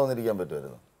ഇല്ലെങ്കിൽ പിന്നെ ഇവിടെ വന്നിരിക്കാൻ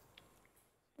പറ്റുമായിരുന്നു.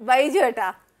 ബൈജുവേട്ടാ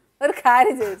ഒരു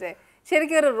കാര്യം ചോദിച്ചേ,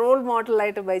 ശരിക്കും ഒരു റോൾ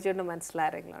മോഡലായിട്ട് ബൈജുവിന്റെ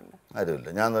മനസ്സിലാരെങ്കിലുണ്ട്? ആരുമില്ല,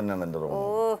 ഞാൻ തന്നെയാണ് എൻ്റെ റോൾ.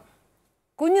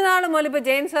 കുഞ്ഞുനാൾ മുതൽ ഇപ്പൊ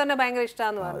ജെയിൻ സാറിനെ ഭയങ്കര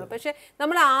ഇഷ്ടമാണെന്ന് പറഞ്ഞു. പക്ഷെ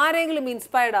നമ്മൾ ആരെങ്കിലും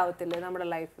ഇൻസ്പയർഡ് ആവത്തില്ലേ നമ്മുടെ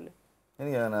ലൈഫിൽ?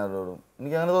 എനിക്ക്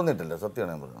അങ്ങനെ തോന്നിയിട്ടില്ല,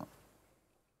 സത്യമാണ് ഞാൻ പറഞ്ഞത്.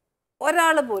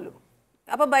 ഒരാള് പോലും.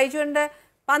 അപ്പൊ ബൈജുവിന്റെ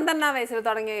 12-ാം വയസ്സിൽ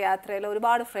തുടങ്ങിയ യാത്രയിൽ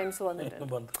ഒരുപാട് ഫ്രണ്ട്സ്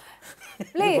വന്നിട്ടുണ്ട്.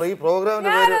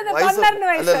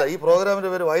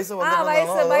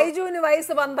 ബൈജുവിന്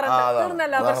വയസ്സ് 12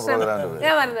 തീർന്നല്ലോ പ്രശ്നം.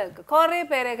 ഞാൻ പറഞ്ഞത് കുറെ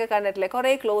പേരെയൊക്കെ കണ്ടിട്ടില്ലേ,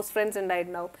 കുറെ ക്ലോസ് ഫ്രണ്ട്സ്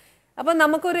ഉണ്ടായിട്ടുണ്ടാവും. അപ്പൊ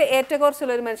നമുക്കൊരു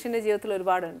ഏറ്റക്കുറച്ചിൽ ഒരു മനുഷ്യന്റെ ജീവിതത്തിൽ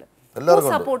ഒരുപാടുണ്ട്.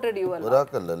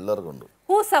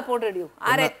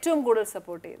 ആരേറ്റവും കൂടുതൽ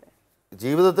സപ്പോർട്ട് ചെയ്തത്?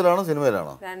 ജീവിതത്തിലാണോ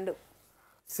സിനിമയിലാണോ? രണ്ടും.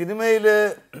 സിനിമയില്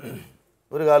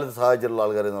ഒരു കാലത്ത് സഹായിച്ചിട്ടുള്ള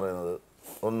ആൾക്കാർ എന്ന് പറയുന്നത്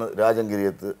ഒന്ന് രാജൻ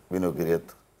കിരിയത്ത്, വിനു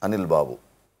കിരിയത്ത്, അനിൽ ബാബു.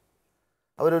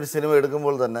 അവരൊരു സിനിമ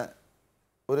എടുക്കുമ്പോൾ തന്നെ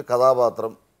ഒരു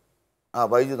കഥാപാത്രം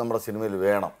ബൈജു നമ്മുടെ സിനിമയിൽ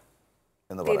വേണം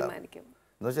എന്ന് പറയാം.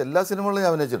 എന്ന് വെച്ചാൽ എല്ലാ സിനിമകളിലും ഞാൻ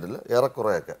അഭിനയിച്ചിട്ടില്ല,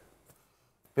 ഏറെക്കുറെയൊക്കെ.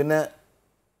 പിന്നെ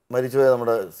മരിച്ചുപോയ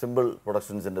നമ്മുടെ സിമ്പിൾ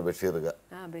പ്രൊഡക്ഷൻസിൻ്റെ ബഷീർക്ക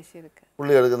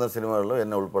പുള്ളി എടുക്കുന്ന സിനിമകളിലും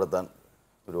എന്നെ ഉൾപ്പെടുത്താൻ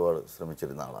ഒരുപാട്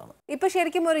ശ്രമിച്ചിരുന്ന ആളാണ്. ഇപ്പൊ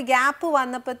ശരിക്കും ഒരു ഗ്യാപ്പ്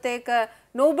വന്നപ്പോഴത്തേക്ക്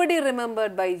നോബഡി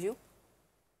റിമെമ്പേർഡ് ബൈജു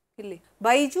ഇല്ലേ?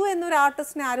 ബൈജു എന്നൊരു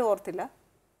ആർട്ടിസ്റ്റിനെ ആരും ഓർത്തില്ല.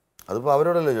 അതിപ്പോൾ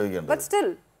അവരോടല്ലേ ചോദിക്കേണ്ടത്. ബട്ട് സ്റ്റിൽ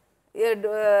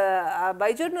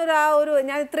ബൈജുവിന് ഒരു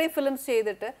ഞാൻ ഇത്രയും ഫിലിംസ്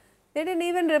ചെയ്തിട്ട്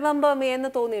ഈവൻ റിമെമ്പർ മീ എന്ന്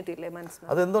തോന്നിയിട്ടില്ലേ മനസ്സിലായി?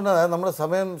 അതെന്തുകൊണ്ടാണ്? നമ്മുടെ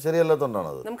സമയം ശരിയല്ലാത്തതുകൊണ്ടാണ്.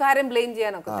 അത് നമുക്ക് ആരെയും ബ്ലെയിം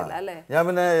ചെയ്യാനൊക്കത്തില്ല അല്ലേ? ഞാൻ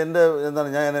പിന്നെ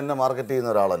ഞാൻ എന്നെ മാർക്കറ്റ് ചെയ്യുന്ന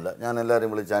ഒരാളല്ല, ഞാൻ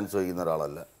എല്ലാവരെയും വിളിച്ച് ചാൻസ് ചോദിക്കുന്ന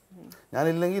ഒരാളല്ല.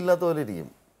 ഞാനില്ലെങ്കിൽ ഇല്ലാത്ത പോലെ ഇരിക്കും.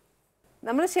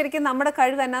 നമ്മൾ ശരിക്കും നമ്മുടെ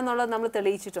കഴിവ് എന്നാന്നുള്ളത് നമ്മൾ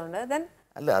തെളിയിച്ചിട്ടുണ്ട്. ദെൻ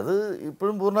അല്ല, അത്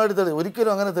ഇപ്പോഴും പൂർണ്ണമായിട്ട്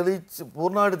ഒരിക്കലും അങ്ങനെ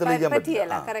പൂർണ്ണമായിട്ട് തെളിയിക്കാൻ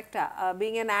പറ്റില്ല. കറക്റ്റാ.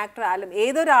 ബീങ് എൻ ആക്ടർ ആയാലും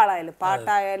ഏതൊരാളായാലും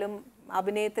പാട്ടായാലും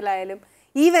അഭിനയത്തിലായാലും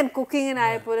ഈവൻ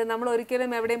കുക്കിങ്ങിനായപ്പോലും നമ്മൾ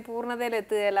ഒരിക്കലും എവിടെയും പൂർണ്ണതയിൽ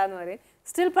എത്തുകയില്ല എന്ന് പറയും.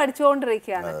 സ്റ്റിൽ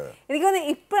പഠിച്ചുകൊണ്ടിരിക്കുകയാണ്. എനിക്ക് തോന്നുന്നു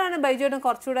ഇപ്പോഴാണ് ബൈജുവിന്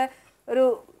കുറച്ചുകൂടെ ഒരു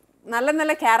നല്ല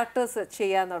നല്ല ക്യാരക്ടേഴ്സ്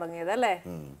ചെയ്യാൻ തുടങ്ങിയത് അല്ലേ?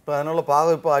 അതിനുള്ള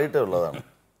പാകം ഇപ്പൊ ആയിട്ടേ ഉള്ളതാണ്.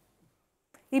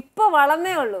 ഇപ്പൊ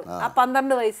വളർന്നേ ഉള്ളൂ. ആ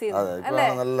 12 വയസ്സിൽ അല്ലേ?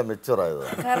 നല്ല മെച്ചുവർ ആയത്.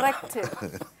 കറക്റ്റ്.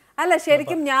 അല്ല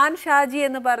ശരിക്കും ഞാൻ ഷാജി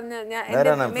എന്ന് പറഞ്ഞ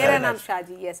മേരാ നാം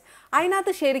ഷാജി, യെസ്,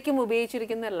 അതിനകത്ത് ശരിക്കും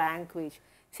ഉപയോഗിച്ചിരിക്കുന്ന ലാംഗ്വേജ്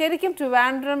ശരിക്കും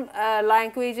ട്രിവാൻഡ്രം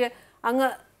ലാംഗ്വേജ് അങ്ങ്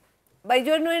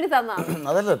ബൈജുവിന് വേണ്ടി തന്നാണ്.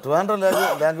 അതല്ല, ട്രിവാൻഡ്രം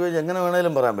ലാംഗ്വേജ് എങ്ങനെ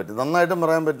വേണേലും പറയാൻ പറ്റും. നന്നായിട്ടും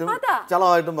പറയാൻ പറ്റും,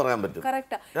 ചളമായിട്ടും പറയാൻ പറ്റും.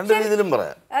 കറക്റ്റാ. രണ്ട് രീതിയിലും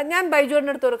പറയാം. ഞാൻ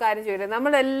ബൈജുവിൻ്റെ അടുത്ത് ഒരു കാര്യം ചോദിക്കട്ടെ.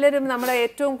 നമ്മളെല്ലാവരും നമ്മളെ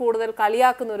ഏറ്റവും കൂടുതൽ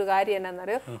കളിയാക്കുന്ന ഒരു കാര്യം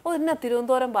എന്നാന്നറിയോ? ഇന്ന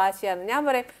തിരുവനന്തപുരം ഭാഷയാണ്. ഞാൻ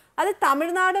പറയും അത്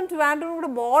തമിഴ്നാടും ട്രിവാൻഡ്രവും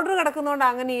കൂടെ ബോർഡർ കിടക്കുന്നതുകൊണ്ട്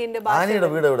അങ്ങനെ എന്റെ ഭാഷ.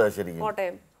 വീട് എവിടെയാ ശരിക്കും?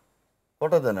 കോട്ടയം.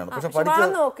 കോട്ടയം തന്നെയാണ്. പക്ഷെ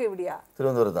പഠിച്ചത് ഇവിടെയാ,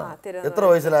 തിരുവനന്തപുരത്താണ്. എത്ര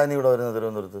വയസ്സിലാണ് ഇവിടെ വരുന്നത്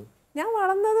തിരുവനന്തപുരത്ത്? ഞാൻ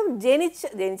വളർന്നതും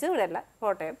ജനിച്ചത് ഇവിടെ അല്ല,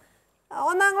 കോട്ടയം.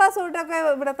 1ാം ക്ലാസ് തൊട്ടൊക്കെ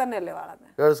ഇവിടെ തന്നെയല്ലേ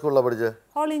വളർന്നത്. ഏത് സ്കൂളിലാണ് പഠിച്ചത്?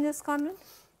 All Indians convent,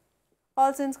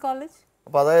 all saints college.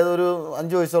 അപ്പൊ അതായത് ഒരു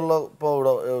 5 വയസ്സുള്ള ഇപ്പോൾ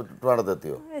ഇവിടെ ട്രിവാൻഡ്രത്ത്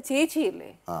എത്തിയോ?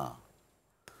 ചേച്ചിയില്ലേ?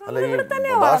 അല്ല, ഈ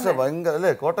ഭാഷ ഭയങ്കര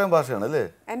അല്ലേ? കോട്ടയം ഭാഷയാണ് അല്ലേ?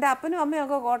 എന്റെ അപ്പനും അമ്മയും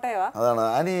ഒക്കെ കോട്ടയമാ. അതാണ്.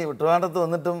 അനി ട്രിവാൻഡ്രത്ത്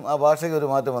വന്നിട്ടും ആ ഭാഷയ്ക്ക് ഒരു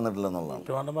മാറ്റം വന്നിട്ടില്ല എന്നുള്ളതാണ്.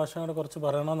 ട്രിവാൻഡ്രം ഭാഷ കുറച്ച്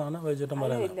പറയണമെന്നാണ് വൈചേട്ടൻ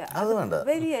പറയുന്നത്. അത് വേണ്ട,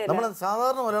 നമ്മൾ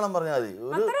സാധാരണ മലയാളം പറഞ്ഞാൽ മതി.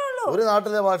 ഒരു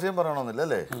നാട്ടിലെ ഭാഷയും പറയണമെന്നില്ല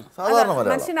അല്ലേ? സാധാരണ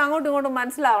മലയാളം മനുഷ്യന് അങ്ങോട്ടും ഇങ്ങോട്ടും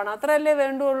മനസ്സിലാവണം, അത്രയല്ലേ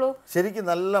വേണ്ടുള്ളൂ. ശരിക്കും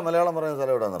നല്ല മലയാളം പറയുന്ന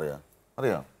സ്ഥലം എവിടെയാണെന്ന്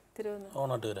അറിയാം?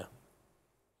 ഓണാട്ടുകര,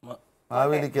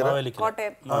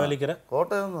 മാവേലിക്കര.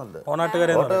 കോട്ടയം ഒന്നുമല്ല,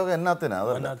 കോട്ടയം എന്നാത്തിനാ?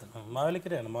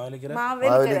 മാവേലിക്കരയാണ്.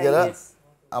 മാവേലിക്കര,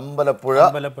 അമ്പലപ്പുഴ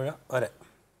വരെ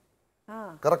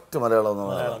കറക്റ്റ് മലയാളം.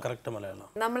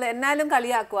 നമ്മൾ എന്നാലും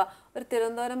കളിയാക്കുക. ഒരു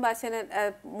തിരുവനന്തപുരം ഭാഷനെ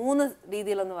 3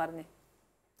 രീതിയിലൊന്ന് പറഞ്ഞേ.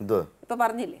 ഇപ്പൊ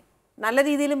പറഞ്ഞില്ലേ, നല്ല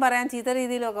രീതിയിലും പറയാൻ ചീത്ത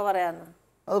രീതിയിലും ഒക്കെ പറയാന്ന്.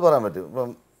 അത് പറയാൻ പറ്റും. ഇപ്പം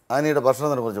ആനിയുടെ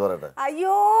ഭക്ഷണത്തിനെ കുറിച്ച് പറയട്ടെ.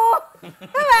 അയ്യോ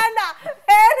വേണ്ട,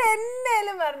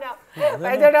 എന്നേലും പറഞ്ഞോ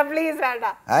പ്ലീസ് വേണ്ട.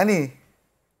 ആനി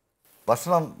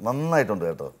ഭക്ഷണം നന്നായിട്ടുണ്ട്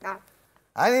കേട്ടോ.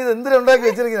 ആനി ഇത് എന്തിനുണ്ടാക്കി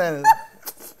വെച്ചിരിക്കുന്ന?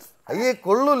 അയ്യേ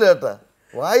കൊള്ളൂല കേട്ടാ,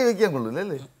 വായി വെക്കാൻ കൊള്ളൂല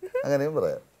അല്ലേ? അങ്ങനെയും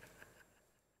പറയാം.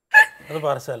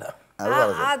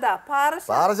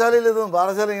 പാറശാലയിൽ ഇതും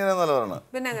പാറശാല ഇങ്ങനെയാന്നല്ലോ പറയണത്.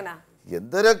 പിന്നെ എങ്ങനാ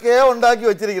എന്തൊക്കെയോ ഉണ്ടാക്കി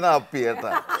വെച്ചിരിക്കുന്ന അപ്പി കേട്ടാ,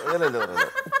 അങ്ങനെയല്ലേ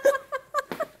പറയുന്നത്.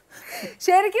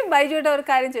 ശരിക്കും ബൈജുട്ട ഒരു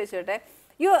കാര്യം ചോദിച്ചോട്ടെ,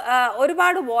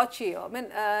 ഒരുപാട് വാച്ച് ചെയ്യോ? മീൻ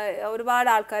ഒരുപാട്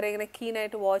ആൾക്കാരെ ഇങ്ങനെ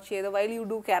കീനായിട്ട് വാച്ച് ചെയ്തോ വൈൽ യു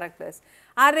ഡു ക്യാരക്ടേഴ്സ്?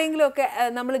 ആരെങ്കിലും ഒക്കെ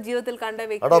നമ്മൾ ജീവിതത്തിൽ കണ്ട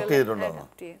അഡോപ്റ്റ് ചെയ്തിട്ടുണ്ടോ?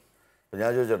 ഞാൻ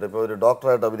ചോദിച്ചോട്ടെ, ഇപ്പോൾ ഒരു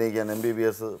ഡോക്ടറായിട്ട് അഭിനയിക്കാൻ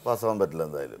MBBS പാസ്സാവാൻ പറ്റില്ല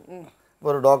എന്തായാലും. ഇപ്പോൾ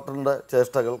ഒരു ഡോക്ടറിന്റെ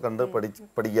ചേഷ്ടകൾ കണ്ട്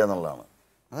പഠിക്കുക എന്നുള്ളതാണ്.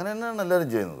 അങ്ങനെ തന്നെയാണ് എല്ലാവരും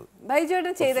ചെയ്യുന്നത്.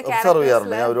 ഒബ്സർവ്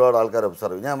ചെയ്യാറുണ്ട്. ഞാൻ ഒരുപാട് ആൾക്കാരെ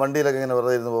ഒബ്സർവ് ചെയ്യും. ഞാൻ വണ്ടിയിലൊക്കെ ഇങ്ങനെ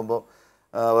വെറുതെ ഇരുന്ന് പോകുമ്പോൾ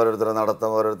ഓരോരുത്തരെ നടത്തം,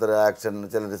 ഓരോരുത്തരെ ആക്ഷൻ,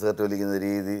 ചിലർ സിഗരറ്റ് വലിക്കുന്ന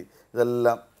രീതി,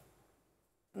 ഇതെല്ലാം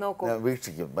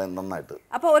വീക്ഷിക്കും നന്നായിട്ട്.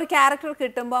 അപ്പൊ ഒരു ക്യാരക്ടർ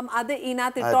കിട്ടുമ്പോൾ അത്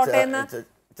ഇതിനകത്ത് ഇട്ടോട്ടെ എന്ന്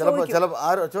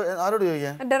ആരോട്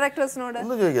ചോദിക്കാൻ? ഡയറക്ടേഴ്സിനോട്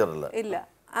ഒന്നും ചോദിക്കാറില്ല. ഇല്ല,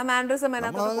 ആ മാൻഡ്രിസം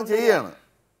ചെയ്യാണ്.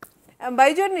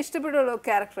 ബൈജുവിന് ഇഷ്ടപ്പെട്ടുള്ള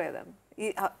ക്യാരക്ടർ ഏതാണ്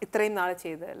ഇത്രയും നാളെ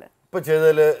ചെയ്തതിൽ? ഇപ്പൊ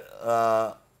ചെയ്തതില്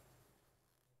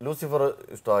ലൂസിഫർ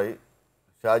ഇഷ്ടമായി,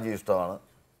 ഷാജി ഇഷ്ടമാണ്,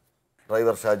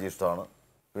 ഡ്രൈവർ ഷാജി ഇഷ്ടമാണ്.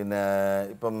 പിന്നെ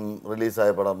ഇപ്പം റിലീസായ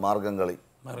പടം മാർഗം കളി,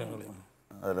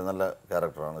 അതിൽ നല്ല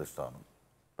ക്യാരക്ടറാണ്, ഇഷ്ടമാണ്.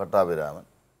 പട്ടാഭിരാമൻ.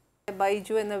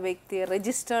 ബൈജു എന്ന വ്യക്തി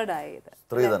രജിസ്റ്റേർഡ് ആയത്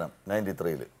സ്ത്രീധനം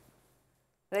 93-ല്.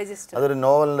 അതൊരു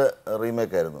നോവലിന്റെ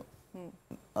റീമേക്ക് ആയിരുന്നു,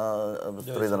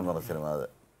 സ്ത്രീധനം എന്ന സിനിമ.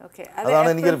 അതാണ്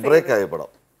എനിക്കൊരു ബ്രേക്ക് ആയ പടം.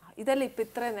 ഇതല്ല ഇപ്പൊ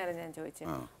ഇത്രയും നേരം ഞാൻ ചോദിച്ചത്.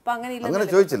 അപ്പൊ അങ്ങനെ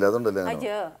ചോദിച്ചില്ല, അതുകൊണ്ടല്ലേ.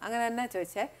 അയ്യോ അങ്ങനെ തന്നെ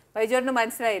ചോദിച്ചേ. ബൈജുവിന്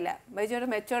മനസ്സിലായില്ല, ബൈജുവിന്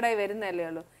മെച്ചോർഡായി വരുന്നല്ലേ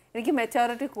ഉള്ളൂ. എനിക്ക്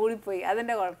മെച്ചോറിറ്റി കൂടിപ്പോയി,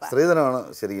 അതിന്റെ കുഴപ്പം. സ്ത്രീധനമാണ്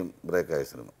ശരിക്കും ബ്രേക്ക് ആയ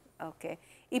സിനിമ. ഓക്കെ.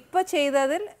 ഇപ്പൊ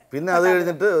ചെയ്തതിൽ പിന്നെ അത്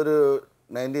കഴിഞ്ഞിട്ട് ഒരു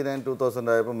 99-2000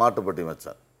 ആയപ്പോൾ മാട്ടുപ്പെട്ടി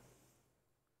മച്ചാൻ.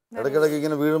 ഇടയ്ക്കിടയ്ക്ക്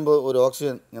ഇങ്ങനെ വീഴുമ്പോൾ ഒരു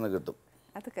ഓക്സിജൻ ഇങ്ങനെ കിട്ടും.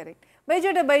 അത് കറക്റ്റ്.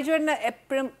 ബൈജുവിന്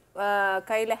എപ്പോഴും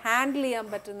കയ്യിൽ ഹാൻഡിൽ ചെയ്യാൻ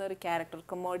പറ്റുന്ന ഒരു ക്യാരക്ടർ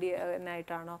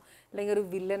കൊമേഡിയനായിട്ടാണോ, അല്ലെങ്കിൽ ഒരു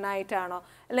വില്ലനായിട്ടാണോ,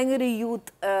 അല്ലെങ്കിൽ ഒരു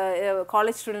യൂത്ത്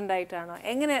കോളേജ് സ്റ്റുഡൻ്റ് ആയിട്ടാണോ?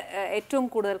 എങ്ങനെ ഏറ്റവും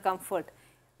കൂടുതൽ കംഫർട്ട്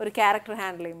ഒരു ക്യാരക്ടർ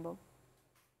ഹാൻഡിൽ ചെയ്യുമ്പോൾ?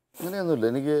 അങ്ങനെയൊന്നുമില്ല.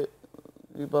 എനിക്ക്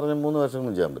ഈ പറഞ്ഞ 3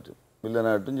 വേഷങ്ങളും ചെയ്യാൻ പറ്റും.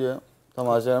 വില്ലനായിട്ടും ചെയ്യാം.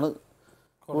 തമാശയാണ്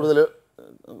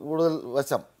കൂടുതൽ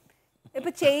വശം. ഇപ്പൊ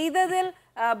ചെയ്തതിൽ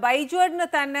ബൈജുവേട്ടന്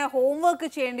തന്നെ ഹോംവർക്ക്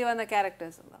ചെയ്യേണ്ടി വന്ന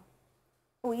ക്യാരക്ടേഴ്സ് ഉണ്ടോ?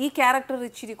 ഈ ക്യാരക്ടർ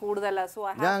ഇച്ചിരി കൂടുതലാ, സോ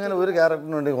ഞാൻ അങ്ങനെ ഒരു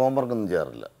ക്യാരക്ടറിന് വേണ്ടി ഹോംവർക്ക് ഒന്നും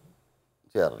ചെയ്യാറില്ല.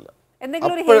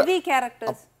 എന്തെങ്കിലും ഒരു ഹെവി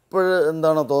ക്യാരക്ടേഴ്സ്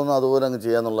എന്താണോ തോന്നുന്നത് അതുപോലെ അങ്ങ്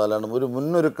ചെയ്യാന്നുള്ള, അല്ലാണ്ട് ഒരു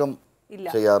മുന്നൊരുക്കം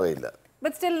ചെയ്യാറേ ഇല്ല.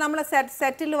 ബട്ട് സ്റ്റിൽ നമ്മളെ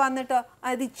സെറ്റിൽ വന്നിട്ട്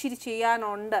അത് ഇച്ചിരി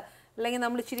ചെയ്യാനുണ്ട്, അല്ലെങ്കിൽ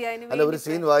നമ്മൾ ഇച്ചിരി അതിന് അല്ല, ഒരു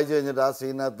സീൻ വായിച്ചു കഴിഞ്ഞിട്ട് ആ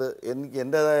സീനകത്ത് എനിക്ക്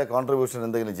എൻ്റെതായ കോൺട്രിബ്യൂഷൻ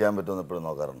എന്തെങ്കിലും ചെയ്യാൻ പറ്റുമെന്ന് എപ്പോഴും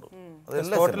നോക്കാറുണ്ട്.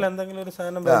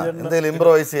 എന്തെങ്കിലും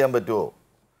ഇംപ്രവൈസ് ചെയ്യാൻ പറ്റുമോ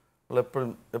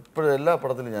എപ്പോഴും എല്ലാ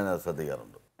പടത്തിലും ഞാൻ അത്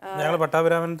ശ്രദ്ധിക്കാറുണ്ട്. ഞങ്ങൾ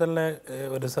പട്ടാഭിരാമൻ തന്നെ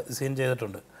ഒരു സീൻ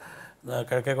ചെയ്തിട്ടുണ്ട്.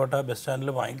 കിഴക്കേക്കോട്ട ബസ്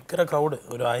സ്റ്റാൻഡിൽ ഭയങ്കര ക്രൗഡ്,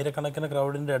 ഒരു 1000കണക്കിന്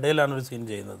ക്രൗഡിൻ്റെ ഇടയിലാണ് ഒരു സീൻ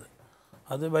ചെയ്യുന്നത്.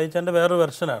 അത് ബൈച്ചാൻ്റെ വേറൊരു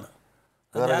വെർഷനാണ്,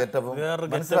 വേറൊരു ഗെറ്റപ്പ്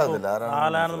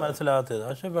ആളാണെന്ന് മനസ്സിലാവാത്തത്.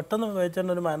 പക്ഷെ പെട്ടെന്ന്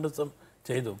ബൈച്ചാൻ്റെ ഒരു മാനറിസം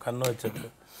ചെയ്തു കണ്ണ് വെച്ചിട്ട്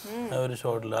ഒരു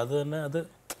ഷോട്ടിൽ. അത് തന്നെ അത്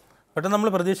പെട്ടെന്ന് നമ്മൾ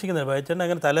പ്രതീക്ഷിക്കുന്നത്. ബൈച്ചാൻ്റെ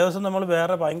അങ്ങനെ തലേദിവസം നമ്മൾ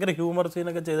വേറെ ഭയങ്കര ഹ്യൂമർ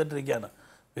സീനൊക്കെ ചെയ്തിട്ടിരിക്കുകയാണ്.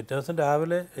 പിറ്റേ ദിവസം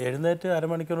രാവിലെ എഴുന്നേറ്റ്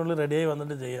അരമണിക്കൂറിനുള്ളിൽ റെഡിയായി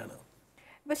വന്നിട്ട് ചെയ്യുകയാണ്.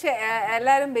 പക്ഷെ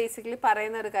എല്ലാവരും ബേസിക്കലി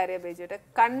പറയുന്ന ഒരു കാര്യം ബൈജുട്ടെ,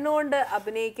 കണ്ണുകൊണ്ട്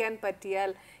അഭിനയിക്കാൻ പറ്റിയാൽ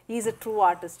ഈസ് എ ട്രൂ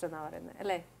ആർട്ടിസ്റ്റ് എന്നാ പറയുന്നത്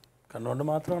അല്ലേ? കണ്ണുകൊണ്ട്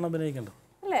മാത്രമാണ് അഭിനയിക്കേണ്ടത്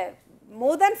അല്ലേ?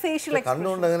 മോർ ദാൻ ഫേഷ്യൽ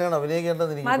കണ്ണുകൊണ്ട് എങ്ങനെയാണ്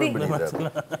അഭിനയിക്കേണ്ടത്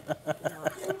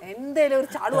എന്തേലും ഒരു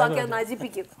ചാടുവാക്കി അത്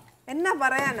നശിപ്പിക്കും. എന്നാ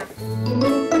പറയാനാ?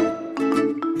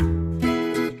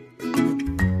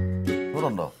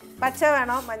 പച്ച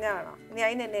വേണോ മഞ്ഞ വേണോ? ഇനി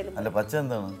അതിനെന്നേലും അല്ല, പച്ച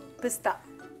എന്താണ്? പിസ്ത.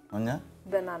 മഞ്ഞ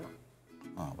ബനാന.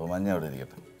 അപ്പൊ മഞ്ഞ അവിടെ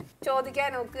ഇരിക്കട്ടെ. ചോദിക്കാൻ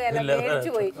നോക്കുകയല്ല, പേടിച്ചു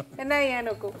പോയി. എന്നാ ചെയ്യാൻ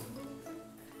നോക്കും?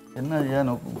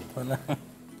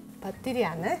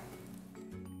 പത്തിരിയാണ്.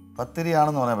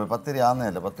 പത്തിരിയാണെന്ന് പറയാൻ പറ്റും. പത്തിരി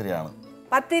ആന്നല്ല, പത്തിരിയാണ്.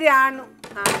 പത്തിരിയാണ്.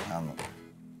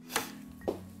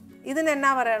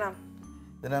 ഇതിനെന്നാ പറയണം?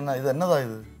 ഇത് എന്നതാ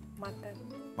ഇത്? മട്ടൻ.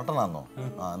 മട്ടനാന്നോ?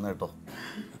 എന്നാ കേട്ടോ,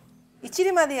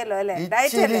 ഇച്ചിരി മതിയല്ലോ അല്ലേ?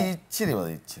 ഇച്ചിരി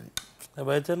മതി, ഇച്ചിരി.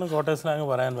 കോട്ടേഴ്സിലങ്ങ്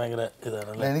പറയാൻ ഭയങ്കര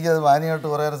ഇതാണ്. എനിക്കത് മാന്യമായിട്ട്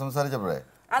കുറേ നേരം സംസാരിച്ചപ്പോഴേ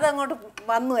അതങ്ങോട്ട്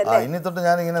വന്നു അല്ലേ? ഇനി തൊട്ട്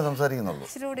ഞാൻ ഇങ്ങനെ സംസാരിക്കുന്നുള്ളൂ.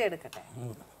 ഇച്ചിരി കൂടി എടുക്കട്ടെ.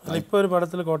 ഇപ്പൊ ഒരു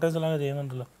പടത്തിൽ കോട്ടേഴ്സിലങ്ങ്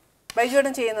ചെയ്യുന്നുണ്ടല്ലോ,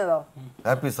 ബൈജുവേട്ടൻ ചെയ്യുന്നതോ?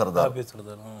 ഹാപ്പി സർദാർ.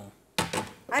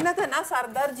 അതിനകത്ത് എന്നാ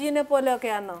സർദാർജീനെ പോലെ ഒക്കെ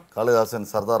ആണോ? കാളിദാസൻ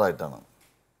സർദാർ ആയിട്ടാണ്.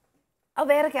 അത്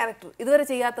വേറെ ക്യാരക്ടർ, ഇതുവരെ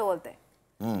ചെയ്യാത്ത പോലത്തെ.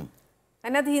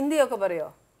 അതിനകത്ത് ഹിന്ദിയൊക്കെ പറയോ?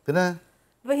 പിന്നെ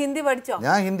ഇപ്പൊ ഹിന്ദി പഠിച്ചോ?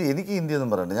 എനിക്ക് ഹിന്ദി ഒന്നും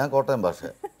പറയണ്ട, ഞാൻ കോട്ടയം ഭാഷ.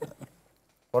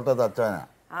 കോട്ടയത്ത് അച്ചാനാ.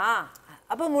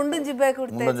 അപ്പൊ മുണ്ടും ജിബയൊക്കെ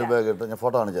ഇട്ട് ഞാൻ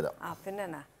ഫോട്ടോ കാണിച്ചു തരാം.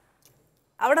 പിന്നെന്നാ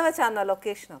അവിടെ വെച്ചാന്നോ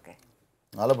ലൊക്കേഷനൊക്കെ?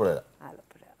 ആലപ്പുഴ.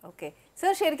 ഓക്കെ.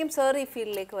 സർ, ശരിക്കും സർ ഈ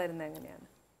ഫീൽഡിലേക്ക് വരുന്നത് എങ്ങനെയാണ്?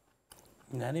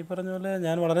 ഞാനീ പറഞ്ഞ പോലെ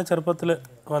ഞാൻ വളരെ ചെറുപ്പത്തിൽ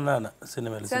വന്നതാണ്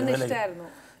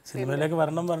സിനിമയിലേക്ക്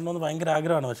വരണമെന്ന് ഭയങ്കര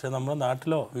ആഗ്രഹമാണ്. പക്ഷേ നമ്മുടെ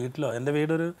നാട്ടിലോ വീട്ടിലോ, എൻ്റെ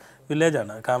വീടൊരു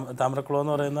വില്ലേജാണ്, താമരക്കുളം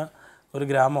എന്ന് പറയുന്ന ഒരു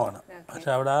ഗ്രാമമാണ്. പക്ഷെ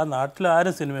അവിടെ ആ നാട്ടിൽ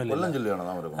ആരും സിനിമയില്ല.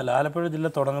 അല്ല, ആലപ്പുഴ ജില്ല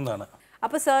തുടങ്ങുന്നതാണ്.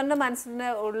 അപ്പൊ സാറിന്റെ മനസ്സിന്റെ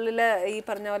ഉള്ളില് ഈ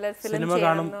പറഞ്ഞ പോലെ സിനിമ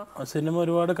കാണും, സിനിമ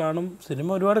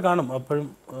ഒരുപാട് കാണും.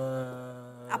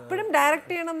 അപ്പോഴും ഡയറക്ട്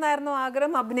ചെയ്യണം എന്നായിരുന്നു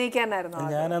ആഗ്രഹം, അഭിനയിക്കാനായിരുന്നു?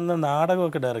 ഞാനന്ന്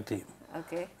നാടകമൊക്കെ ഡയറക്റ്റ് ചെയ്യും.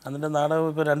 എന്നിട്ട് നാടകം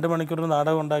ഇപ്പോൾ 2 മണിക്കൂർ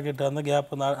നാടകം ഉണ്ടാക്കിയിട്ട് അന്ന്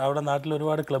ഗ്യാപ്പ്. അവിടെ നാട്ടിൽ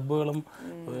ഒരുപാട് ക്ലബ്ബുകളും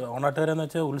ഓണാട്ടുകാരെന്ന്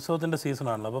വെച്ചാൽ ഉത്സവത്തിൻ്റെ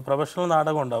സീസണാണല്ലോ. അപ്പോൾ പ്രൊഫഷണൽ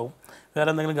നാടകം ഉണ്ടാവും, വേറെ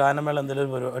എന്തെങ്കിലും ഗാനമേള എന്തെങ്കിലും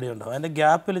ഒരു പരിപാടി ഉണ്ടാവും. അതിൻ്റെ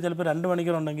ഗ്യാപ്പിൽ ചിലപ്പോൾ 2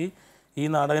 മണിക്കൂറുണ്ടെങ്കിൽ ഈ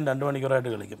നാടകം 2 മണിക്കൂറായിട്ട്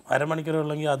കളിക്കും.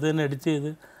 അരമണിക്കൂറുള്ളെങ്കിൽ അത് തന്നെ എഡിറ്റ്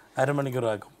ചെയ്ത്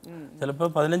അരമണിക്കൂറാക്കും. ചിലപ്പോൾ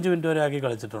 15 മിനിറ്റ് വരെ ആക്കി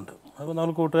കളിച്ചിട്ടുണ്ട്. അപ്പോൾ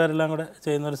നമ്മൾ കൂട്ടുകാരെല്ലാം കൂടെ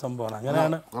ചെയ്യുന്നൊരു സംഭവമാണ്.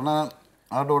 അങ്ങനെയാണ്.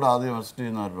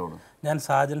 ഞാൻ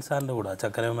സാജൻ സാറിൻ്റെ കൂടെ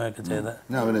ചക്കരമ്മയൊക്കെ ചെയ്ത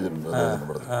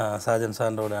സാജൻ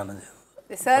സാറിൻ്റെ കൂടെയാണ് ചെയ്തത്.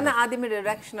 സാറിന് ആദ്യമേ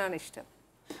ഡയറക്ഷനാണ് ഇഷ്ടം?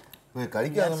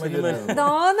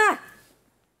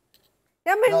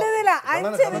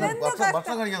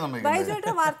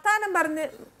 വർത്താനം പറഞ്ഞ്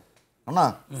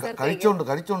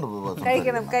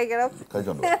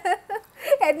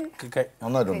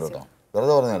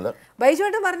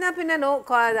ബൈജുവേട്ടൻ പറഞ്ഞാ പിന്നെ നോ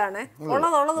ഇതാണ്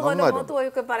ഉള്ളത് പോലെ മുഖത്ത് പോയി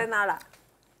പറയുന്ന ആളാ.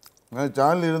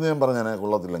 ചാനലിരുന്ന് ഞാൻ പറഞ്ഞേ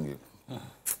കൊള്ളത്തില്ലെങ്കിൽ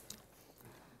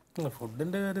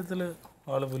ഫുഡിന്റെ കാര്യത്തില്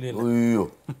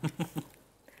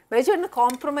ബൈജുവേട്ടന്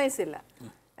കോംപ്രമൈസ് ഇല്ല,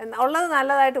 ഉള്ളത്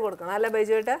നല്ലതായിട്ട് കൊടുക്കണം അല്ല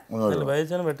ബൈജുവേട്ട?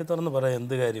 ബൈജുവേട്ടൻ വെട്ടി തുറന്ന് പറയാം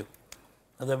എന്ത് കാര്യം.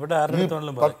 അതെവിടെ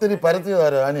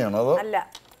അല്ല,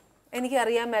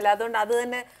 എനിക്കറിയാൻ മേല. അതുകൊണ്ട് അത്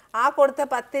തന്നെ ആ കൊടുത്ത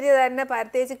പത്തിരി തന്നെ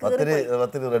പരത്തേച്ച്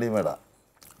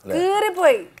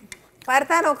കീറിപ്പോയി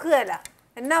പരത്താൻ ഒക്കുകയല്ല.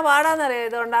 എന്നാ പാടാന്നറിയാം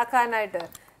ഇത് ഉണ്ടാക്കാനായിട്ട്.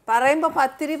 പറയുമ്പോ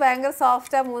പത്തിരി ഭയങ്കര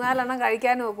സോഫ്റ്റാ, 3-4 എണ്ണം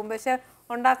കഴിക്കാൻ നോക്കും. പക്ഷെ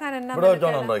ഉണ്ടാക്കാൻ എന്നാ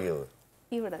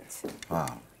ഇവിടെ വെച്ച്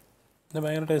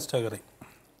ഭയങ്കര ടേസ്റ്റാ കറി.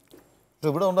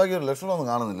 ഇവിടെ ഉണ്ടാക്കിയ ലക്ഷണമൊന്നും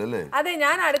കാണുന്നില്ലല്ലേ? അതെ,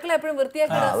 ഞാൻ അടുക്കള എപ്പോഴും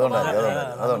വൃത്തിയാക്കി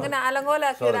അങ്ങനെ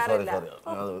അലങ്കോലാക്കി ഇടാറില്ല.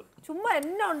 ചുമ്മാ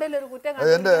എന്നെ ഉണ്ടെങ്കിൽ ഒരു കുറ്റം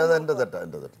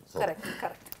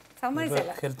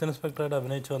ഹെൽത്ത് ഇൻസ്പെക്ടറായിട്ട്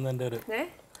അഭിനയിച്ചു വന്നതിന്റെ ഒരു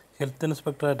ഹെൽത്ത്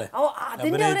ഇൻസ്പെക്ടറായിട്ടെ. ഓ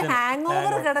അതിന്റെ ഒരു ഹാങ്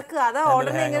ഓവർ കിടക്കുക. അതാ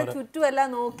ഉടനെ ഇങ്ങനെ ചുറ്റും എല്ലാം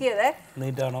നോക്കിയത്.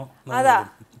 നീറ്റാണോ? അതാ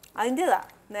അതിൻ്റെതാ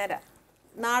നേരെ.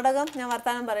 നാടകം ഞാൻ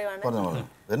വർത്താനം പറയുവാണ്.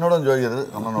 എന്നോടും ചോദിച്ചത്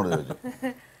അമ്മനോട് ചോദിച്ചു.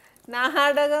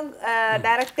 നാടകം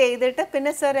ഡയറക്റ്റ് ചെയ്തിട്ട്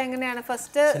പിന്നെ സാർ എങ്ങനെയാണ്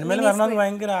ഫസ്റ്റ് സിനിമയിൽ വരണമെന്ന്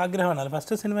ഭയങ്കര ആഗ്രഹമാണ്.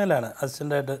 ഫസ്റ്റ് സിനിമയിലാണ്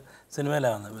അസിസ്റ്റൻ്റായിട്ട്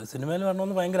സിനിമയിലാവുന്നത്. സിനിമയിൽ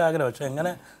വരണമെന്ന് ഭയങ്കര ആഗ്രഹം. പക്ഷെ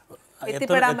എങ്ങനെ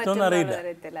എത്തുമെന്ന് അറിയില്ല.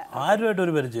 ആരുമായിട്ട്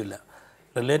ഒരു പരിചയമില്ല.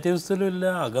 റിലേറ്റീവ്സിലും ഇല്ല,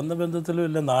 അകന്ന ബന്ധത്തിലും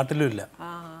ഇല്ല, നാട്ടിലും ഇല്ല,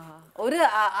 ഒരു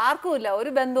ആർക്കും ഇല്ല,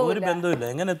 ഒരു ബന്ധവുമില്ല.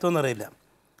 എങ്ങനെ എത്തുമെന്ന് അറിയില്ല.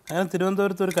 അങ്ങനെ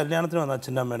തിരുവനന്തപുരത്ത് ഒരു കല്യാണത്തിന് വന്നു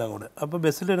അച്ഛൻ്റെ അമ്മയുടെ കൂടെ. അപ്പോൾ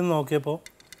ബസ്സിലിരുന്ന് നോക്കിയപ്പോൾ,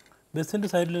 ബസ്സിൻ്റെ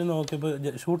സൈഡിലിരുന്ന് നോക്കിയപ്പോൾ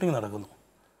ഷൂട്ടിംഗ് നടക്കുന്നു.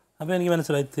 അപ്പോൾ എനിക്ക്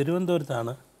മനസ്സിലായി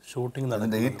തിരുവനന്തപുരത്താണ് ഷൂട്ടിംഗ്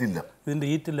നടക്കുന്നത്. ഇതിൻ്റെ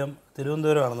ഈറ്റില്ലം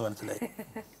തിരുവനന്തപുരമാണെന്ന് മനസ്സിലായി.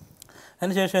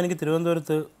 അതിനുശേഷം എനിക്ക്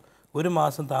തിരുവനന്തപുരത്ത് ഒരു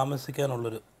മാസം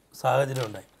താമസിക്കാനുള്ളൊരു സാഹചര്യം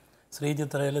ഉണ്ടായി.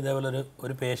 ശ്രീചിത്രയിൽ ഇതേപോലെ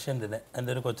ഒരു പേഷ്യൻറ്റിന്, എൻ്റെ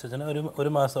ഒരു കൊച്ചച്ഛന് ഒരു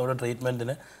മാസം അവിടെ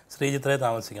ട്രീറ്റ്മെൻറ്റിന് ശ്രീചിത്രയിൽ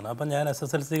താമസിക്കണം. അപ്പം ഞാൻ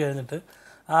SSLC കഴിഞ്ഞിട്ട്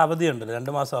ആ അവധിയുണ്ടല്ലോ,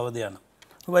 2 മാസം അവധിയാണ്.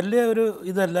 വലിയ ഒരു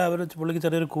ഇതല്ല, പുള്ളിക്ക്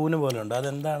ചെറിയൊരു കൂന് പോലെ ഉണ്ട്.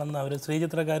 അതെന്താണെന്ന് അവർ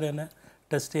ശ്രീചിത്രക്കാർ തന്നെ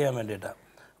ടെസ്റ്റ് ചെയ്യാൻ വേണ്ടിയിട്ടാണ്.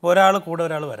 അപ്പോൾ ഒരാൾ കൂടെ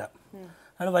ഒരാൾ വരാം.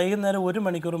 അത് വൈകുന്നേരം 1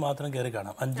 മണിക്കൂർ മാത്രം കയറി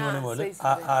കാണാം, 5 മണി മുതൽ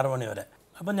 6 മണി വരെ.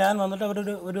 അപ്പം ഞാൻ വന്നിട്ട്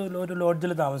ഒരു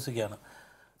ലോഡ്ജിൽ താമസിക്കുകയാണ്.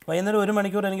 വൈകുന്നേരം 1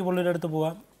 മണിക്കൂർ എനിക്ക് പുള്ളിയുടെ അടുത്ത്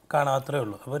പോകാം, കാണാം, അത്രേ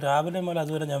ഉള്ളൂ. അപ്പോൾ രാവിലെ മുതൽ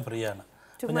അതുവരെ ഞാൻ ഫ്രീ ആണ്.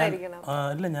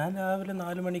 ഇല്ല, ഞാൻ രാവിലെ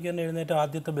 4 മണിക്ക് തന്നെ എഴുന്നേറ്റ്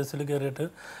ആദ്യത്തെ ബസ്സിൽ കയറിയിട്ട്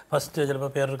ഫസ്റ്റ് ചിലപ്പോൾ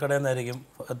പേരൂർക്കടയിൽ നിന്നായിരിക്കും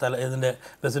ഇതിൻ്റെ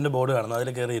ബസ്സിൻ്റെ ബോർഡ് കാണുന്നത്, അതിൽ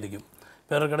കയറിയിരിക്കും.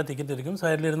 പേരൂർക്കട ടിക്കറ്റ് ഇരിക്കും,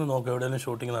 സൈഡിലിരുന്ന് നോക്കും എവിടെയെങ്കിലും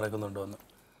ഷൂട്ടിംഗ് നടക്കുന്നുണ്ടോ എന്ന്.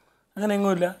 അങ്ങനെ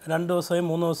എങ്ങുമില്ല. 2 ദിവസമായി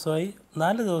 3 ദിവസമായി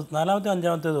 4 ദിവസം, 4ാമത്തെ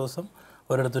 5ാമത്തെ ദിവസം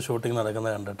ഒരിടത്ത് ഷൂട്ടിംഗ്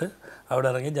നടക്കുന്നത് കണ്ടിട്ട് അവിടെ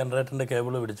ഇറങ്ങി ജനറേറ്ററിൻ്റെ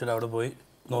കേബിൾ പിടിച്ചിട്ട് അവിടെ പോയി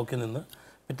നോക്കി നിന്ന്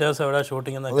പിറ്റേ ദിവസം എവിടെ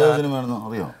ഷൂട്ടിംഗ് എന്നൊക്കെ.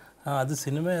 അത്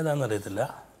സിനിമ ഏതാണെന്ന് അറിയത്തില്ല.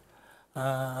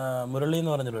 മുരളി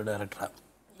എന്ന് പറഞ്ഞൊരു ഡയറക്ടറാണ്.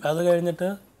 അത് കഴിഞ്ഞിട്ട്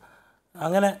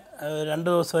അങ്ങനെ 2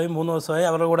 ദിവസമായി 3 ദിവസമായി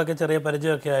അവരുടെ കൂടെയൊക്കെ ചെറിയ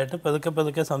പരിചയമൊക്കെ ആയിട്ട്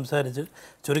പതുക്കെ സംസാരിച്ച്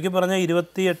ചുരുക്കി പറഞ്ഞാൽ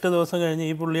 28 ദിവസം കഴിഞ്ഞ്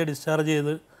ഈ പുള്ളിയെ ഡിസ്ചാർജ്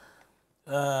ചെയ്ത്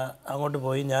അങ്ങോട്ട്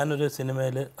പോയി. ഞാനൊരു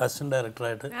സിനിമയിൽ അസിസ്റ്റന്റ്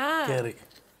ഡയറക്ടറായിട്ട് കയറി.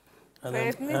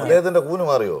 അദ്ദേഹത്തിന്റെ കൂന്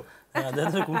മാറിയോ?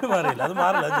 അദ്ദേഹത്തിന് കൂന് മാറിയില്ല, അത്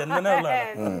മാറില്ല, ജന്മനാ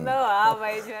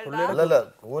ഉള്ള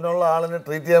കൂനുള്ള ആളിനെ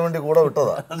ട്രീറ്റ് ചെയ്യാൻ വേണ്ടി കൂടെ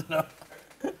വിട്ടതാ.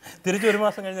 തിരിച്ച് 1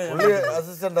 മാസം കഴിഞ്ഞ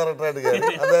അസിസ്റ്റന്റ് ഡയറക്ടറായിട്ട് കയറി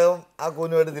അദ്ദേഹം ആ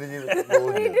കൂനുമായിട്ട് തിരിച്ച്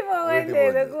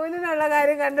കൂനിനുള്ള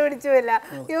കാര്യം കണ്ടുപിടിച്ചില്ല.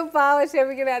 പാവം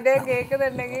ക്ഷമിക്കണേ, അദ്ദേഹം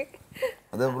കേൾക്കുന്നുണ്ടെങ്കിൽ.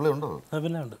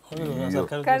 പിന്നെ ഉണ്ട്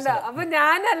കണ്ടോ? അപ്പൊ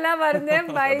ഞാനല്ല പറഞ്ഞേ,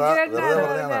 ബൈജുവേട്ടനാണ്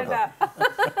പറഞ്ഞേട്ടാ.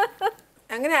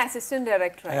 അങ്ങനെ അസിസ്റ്റന്റ്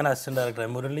ഡയറക്ടർ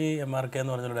മുരളി MRK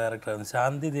എന്ന് പറഞ്ഞൊരു ഡയറക്ടറായിരുന്നു.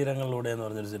 ശാന്തി തീരങ്ങളിലൂടെ എന്ന്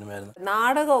പറഞ്ഞൊരു സിനിമയായിരുന്നു.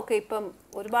 നാടകമൊക്കെ ഇപ്പം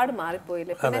ഒരുപാട്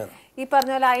മാറിപ്പോയില്ലേ. പിന്നെ ഈ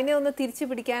പറഞ്ഞ പോലെ അതിനെ ഒന്ന് തിരിച്ചു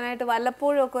പിടിക്കാനായിട്ട്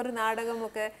വല്ലപ്പോഴും ഒക്കെ ഒരു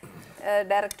നാടകമൊക്കെ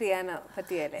ഡയറക്ട് ചെയ്യാനോ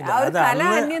പറ്റിയല്ലേ, ആ ഒരു കല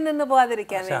അന്യം നിന്ന്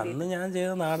പോകാതിരിക്കാൻ. അന്ന് ഞാൻ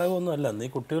ചെയ്ത നാടകമൊന്നും അല്ല, നീ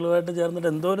കുട്ടികളുമായിട്ട് ചേർന്നിട്ട്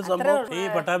എന്തോ ഒരു സംഭവം. ഈ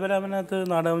പട്ടാഭിരാമനകത്ത്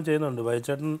നാടകം ചെയ്യുന്നുണ്ട്.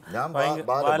 ബൈച്ചേട്ടൻ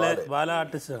ബാല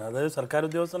ആർട്ടിസ്റ്റാണ്, അതായത് സർക്കാർ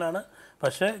ഉദ്യോഗസ്ഥനാണ്.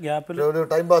 പക്ഷേ ഗ്യാപ്പിൽ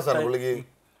ടൈം പാസ് ആണ് പുള്ളിക്ക്.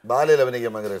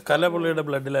 കല പുള്ളിയുടെ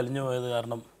ബ്ലഡിൽ അലിഞ്ഞു പോയത്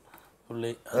കാരണം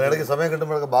പുള്ളി സമയം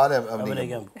കിട്ടുമ്പോഴൊക്കെ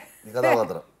അഭിനയിക്കാൻ.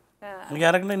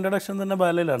 ക്യാരക്ടറിന്റെ ഇൻട്രൊഡക്ഷൻ തന്നെ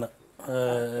ബാലയിലാണ്.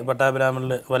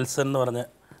 പട്ടാഭിരാമനിൽ വത്സൻ എന്ന് പറഞ്ഞ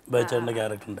ബൈച്ചേട്ടന്റെ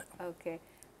ക്യാരക്ടറിന്റെ.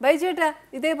 ബൈജുവേട്ടാ,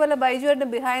 ഇതേപോലെ ബൈജുവേട്ടൻ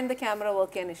ബിഹൈൻഡ് ദ ക്യാമറ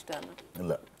വർക്ക് ചെയ്യാൻ ഇഷ്ടമാണ്.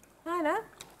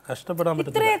 കഷ്ടപ്പെടാൻ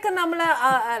പറ്റില്ല, ഇത്രയൊക്കെ നമ്മള്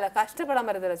അല്ല കഷ്ടപ്പെടാൻ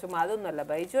പറ്റത്തില്ല, ചുമ്മാ അതൊന്നുമല്ല.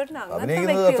 ബൈജുവേട്ടൻ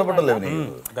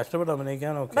കഷ്ടപ്പെട്ട്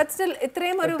അഭിനയിക്കാൻ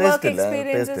ഇത്രയും ഒരു വർക്ക്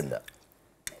എക്സ്പീരിയൻസ്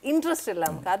ഇൻട്രസ്റ്റ് ഇല്ല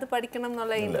നമുക്ക്, അത് പഠിക്കണം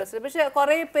എന്നുള്ള ഇൻട്രസ്റ്റ്. പക്ഷെ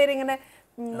കുറെ പേര് ഇങ്ങനെ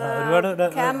ഒരുപാട്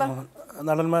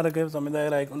നടന്മാരൊക്കെ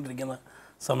സംവിധായകരായിക്കൊണ്ടിരിക്കുന്ന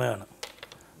സമയമാണ്.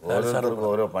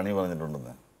 ഓരോ പണി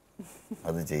പറഞ്ഞിട്ടുണ്ടെന്ന്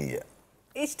അത് ചെയ്യുക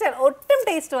ഇഷ്ടം. ഒട്ടും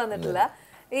ടേസ്റ്റ് വന്നിട്ടില്ല.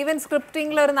 ഈവൻ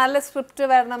സ്ക്രിപ്റ്റിംഗിൽ ഒരു നല്ല സ്ക്രിപ്റ്റ്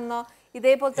വരണം എന്നോ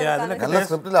ഇതേപോലത്തെ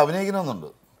അഭിനയിക്കണമെന്നുണ്ട്.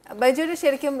 ബൈജുവിന്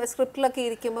ശരിക്കും സ്ക്രിപ്റ്റിലൊക്കെ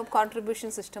ഇരിക്കുമ്പോൾ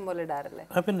കോൺട്രിബ്യൂഷൻസ് ഇഷ്ടം പോലെ ഇടാറില്ലേ?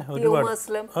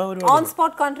 On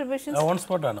spot contributions on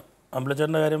spot ആണ്.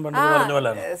 അമ്പിളിച്ചേട്ടൻ്റെ കാര്യം പറഞ്ഞ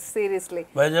പോലെയാണ്. സീരിയസ്ലി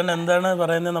ബൈജുവേട്ടൻ എന്താണ്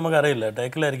പറയുന്നത് നമുക്കറിയില്ല,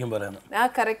 ടേക്കിലായിരിക്കും പറയുന്നത്.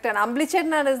 കറക്റ്റ് ആണ്.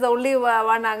 അമ്പിളിച്ചേട്ടനാണ് ദ ഓൺലി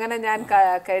വൺ അങ്ങനെ ഞാൻ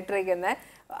കേട്ടിരിക്കുന്നത്.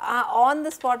 ഓൺ ദ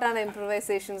സ്പോട്ട് ആണ്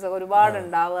ഇംപ്രൂവൈസേഷൻസ് ഒരുപാട്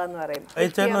ഉണ്ടാവുക എന്ന് പറയും.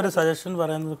 ബൈജുവേട്ടൻ ഒരു സജഷൻ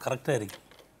പറയുന്നത് കറക്റ്റ് ആയിരിക്കും.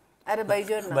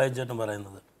 ബൈജുവേട്ടൻ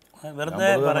പറയുന്നത് വെറുതെ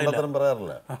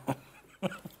പറയാറില്ല.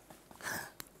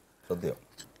 സത്യം.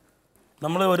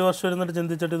 നമ്മൾ 1 വർഷം ഇരുന്നിട്ട്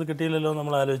ചിന്തിച്ചിട്ട് ഇത് കിട്ടിയില്ലല്ലോ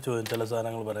നമ്മൾ ആലോചിച്ച് പോകും ചില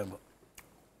സാധനങ്ങൾ പറയുമ്പോൾ.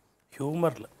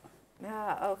 ഹ്യൂമറിൽ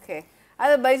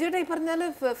അത് ബൈജുവേട്ടൻ ഈ പറഞ്ഞാൽ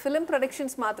ഫിലിം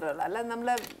പ്രൊഡിക്ഷൻസ് മാത്രമല്ല, അല്ല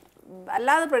നമ്മളെ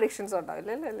അല്ലാതെ പ്രൊഡിക്ഷൻസ്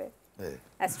ഉണ്ടാവില്ലേ?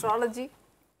 അസ്ട്രോളജി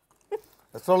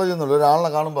ഒന്നുമില്ല, ഒരാളിനെ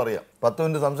കാണുമ്പോൾ അറിയാം. 10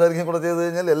 മിനിറ്റ് സംസാരിക്കാൻ കൂടെ ചെയ്ത്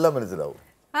കഴിഞ്ഞാൽ എല്ലാം മനസ്സിലാവും.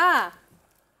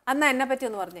 അന്നാ എന്നെ പറ്റി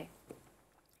ഒന്ന് പറഞ്ഞേ.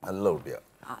 നല്ല കുട്ടിയാ,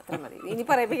 അത്ര മതി, ഇനി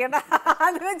പറയിപ്പിക്കണ്ട.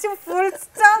 അത് വെച്ച് ഫുൾ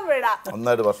സ്റ്റോപ്പ് ഇടാം.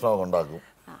 നന്നായിട്ട് ഭക്ഷണമൊക്കെ ഉണ്ടാക്കും.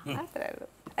 അത്രേ ഉള്ളൂ.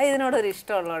 ഇതിനോടൊരു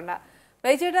ഇഷ്ടമുള്ളതുകൊണ്ടാ.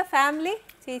 ബൈജുവേട്ട ഫാമിലി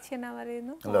ചേച്ചി എന്നാ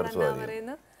പറയുന്നു?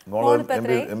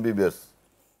 MBBS.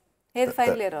 ഏത്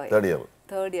ഫൈനൽ ഇയറോ?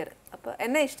 3rd year. അപ്പോൾ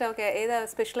എന്നെ ഇഷ്ടമൊക്കെ ഏതാ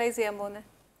സ്പെഷ്യലൈസ് ചെയ്യാൻ പോകുന്നത്?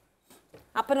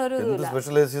 അപ്പനൊരു ഇതുമില്ല.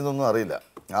 സ്പെഷ്യലൈസ് ചെയ്യുന്നൊന്നും അറിയില്ല.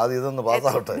 ആദ്യം ഇതൊന്ന്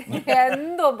പാസ്സാവട്ടെ.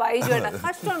 എന്തോ ബൈജുവേട്ട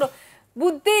കഷ്ടമുണ്ടോ?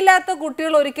 ബുദ്ധിയില്ലാത്ത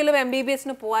കുട്ടികൾ ഒരിക്കലും MBBS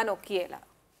പോകാൻ ഒക്കെയല്ല.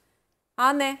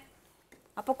 ആന്നേ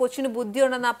അപ്പൊ കൊച്ചിന് ബുദ്ധി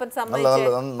ഉണ്ടെന്ന് അപ്പൻ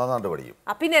നന്നായിട്ട് പഠിക്കും.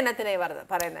 പിന്നെ എന്നത്തിനായി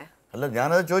പറയുന്നേ? അല്ല,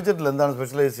 ഞാനത് ചോദിച്ചിട്ടില്ല എന്താണ്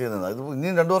സ്പെഷ്യലൈസ് ചെയ്യുന്നത്. ഇത്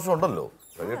ഇനിയും 2 വർഷം ഉണ്ടല്ലോ.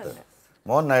 കഴിയട്ടെ.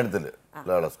 മോൻ 9th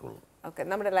ലയാള സ്കൂളിൽ. ഓക്കെ,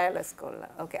 നമ്മുടെ ലയാള സ്കൂളിൽ.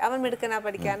 ഓക്കെ, അവൻ മിടുക്കനാ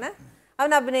പഠിക്കാന്?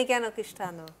 അവൻ അഭിനയിക്കാനൊക്കെ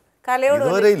ഇഷ്ടമാണോ? കലയോട്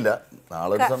ഇല്ല,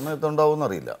 നാളെ സമയത്തുണ്ടാവും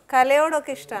അറിയില്ല.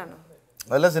 കലയോടൊക്കെ ഇഷ്ടമാണോ?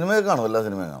 എല്ലാ സിനിമയൊക്കെ കാണും. എല്ലാ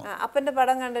സിനിമയും കാണും. അപ്പന്റെ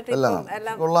പടം കണ്ടിട്ട്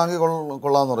കൊള്ളാമെങ്കിൽ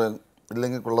കൊള്ളാന്ന് പറയും,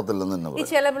 ഇല്ലെങ്കിൽ കൊള്ളത്തില്ലെന്ന് തന്നെ പറയും.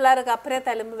 ഈ ചില പിള്ളേർക്ക് അപ്പനെ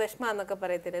തല്ലുമ്പോ വിഷമാന്നൊക്കെ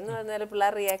പറയത്തില്ല എന്ന് പറഞ്ഞാൽ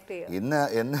പിള്ളേർ റിയാക്ട് ചെയ്യും.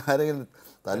 എന്നെ ആരെങ്കിലും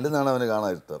തല്ലുന്നാണ് അവന്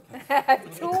കാണാൻ ഇഷ്ടം.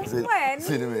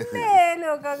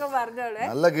 പറഞ്ഞോളെ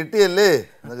നല്ല കിട്ടിയല്ലേ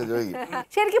എന്നൊക്കെ ചോദിക്കും.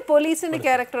 ശരിക്കും പോലീസിന്റെ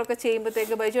ക്യാരക്ടറൊക്കെ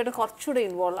ചെയ്യുമ്പോഴത്തേക്ക് ബൈജുവേട്ടൻ കുറച്ചുകൂടെ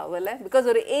ഇൻവോൾവ് ആവും അല്ലേ? ബിക്കോസ്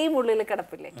ഒരു എയിം ഉള്ളിൽ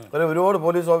കിടപ്പില്ലേ? ഒരുപാട്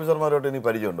പോലീസ് ഓഫീസർമാരോട്ട് എനിക്ക്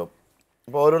പരിചയമുണ്ടോ.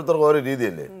 അപ്പൊ ഓരോരുത്തർക്കും ഓരോ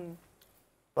രീതിയല്ലേ.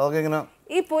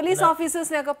 ഈ പോലീസ്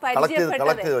ഓഫീസേഴ്സിനൊക്കെ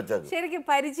ശരിക്കും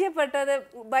പരിചയപ്പെട്ടത്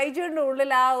ബൈജുവിന്റെ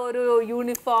ഉള്ളിൽ ആ ഒരു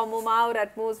യൂണിഫോമും ആ ഒരു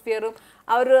അറ്റ്മോസ്ഫിയറും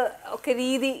ആ ഒരു ഒക്കെ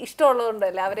രീതി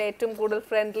ഇഷ്ടമുള്ളതുകൊണ്ടല്ലേ അവരെ ഏറ്റവും കൂടുതൽ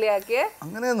ഫ്രണ്ട്ലി ആക്കിയ?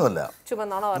 അങ്ങനെയൊന്നുമല്ല,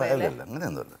 ചുമന്നാണോ പറയുന്നത്?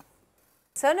 അങ്ങനെയൊന്നുമല്ല.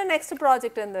 സാറിന്റെ നെക്സ്റ്റ്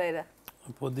പ്രോജക്റ്റ് എന്താ?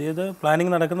 പുതിയത്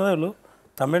പ്ലാനിങ് നടക്കുന്നതേ ഉള്ളൂ.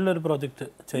 തമിഴിലൊരു പ്രോജക്റ്റ്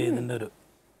ചെയ്യുന്നതിന്റെ ഒരു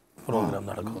പ്രോഗ്രാം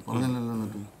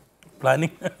നടക്കുന്നു.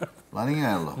 പ്ലാനിങ്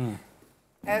ആണല്ലോ.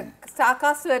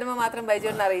 സ്റ്റാർകാസ്റ്റ് വരുമ്പോ മാത്രം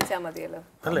ബൈജുവിനെ അറിയിച്ചാൽ മതിയല്ലോ.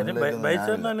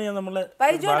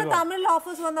 ബൈജുവിന്റെ തമിഴിൽ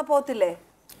ഓഫീസ് വന്ന പോത്തില്ലേ?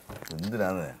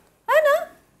 എന്തിനാണ്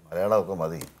മലയാളമൊക്കെ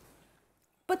മതി.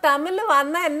 ഇപ്പൊ തമിഴില്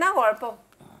വന്ന എന്നാ കുഴപ്പം?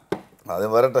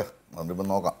 ആദ്യം വരട്ടെ,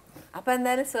 നോക്കാം. അപ്പൊ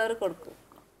എന്തായാലും സാറ് കൊടുക്കും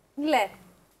ഇല്ലേ?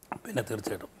 പിന്നെ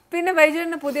തീർച്ചയായിട്ടും. പിന്നെ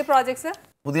ബൈജുവിന്റെ പുതിയ പ്രോജക്ട്സ്?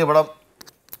 പുതിയ പടം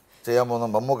ചെയ്യാൻ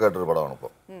പോകുന്ന മമ്മൂക്കായിട്ടൊരു പടമാണ് ഇപ്പൊ.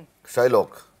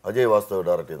 ഷൈലോക്ക്, അജയ് വാസ്തവ്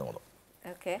ഡയറക്ട് ചെയ്യുന്ന പടം.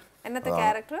 ഓക്കെ, എന്നത്തെ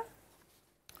ക്യാരക്ടർ?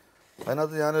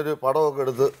 അതിനകത്ത് ഞാനൊരു പടമൊക്കെ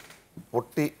എടുത്ത്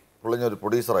പൊട്ടി പൊളിഞ്ഞൊരു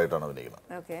പ്രൊഡ്യൂസറായിട്ടാണ് അഭിനയിക്കുന്നത്.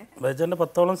 ബൈജുവിന്റെ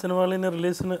 10ഓളം സിനിമകൾ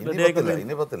റിലീസിന്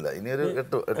ഇനി 10 ഇനി ഒരു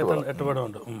 8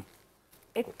 പടമുണ്ട്.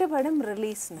 8 പടം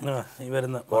റിലീസിന്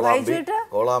വരുന്ന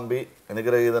കോളാമ്പി,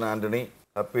 അനുഗ്രഹീതൻ ആന്റണി,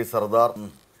 ഹാപ്പി സർദാർ,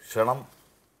 ക്ഷണം,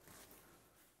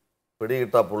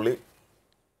 പിടികിട്ട പുള്ളി,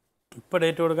 ഇപ്പൊ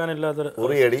date കൊടുക്കാനില്ലാത്തൊരു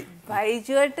ഉറിയടി.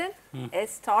 ബൈജുവേട്ടൻ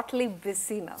is totally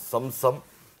busy now. Zamzam.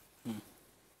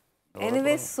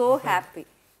 Anyway, so happy.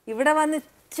 ഇവിടെ വന്ന്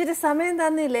ഇച്ചിരി സമയം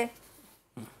തന്നില്ലേ?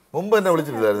 മുമ്പ് എന്നെ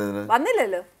വിളിച്ചിട്ടില്ലായിരുന്നു.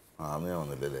 വന്നില്ലല്ലോ.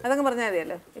 അതങ്ങ് പറഞ്ഞാൽ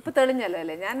മതിയല്ലോ. ഇപ്പൊ തെളിഞ്ഞല്ലോ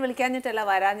അല്ലേ? ഞാൻ വിളിക്കാഞ്ഞിട്ടല്ല,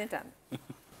 വരാഞ്ഞിട്ടാണ്.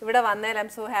 ഇവിടെ വന്നതിൽ I M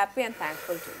so happy and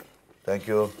thankful to you. Thank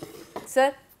you sir.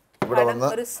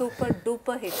 ഒരു സൂപ്പർ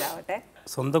ഡൂപ്പർ ഹിറ്റ് ആവട്ടെ.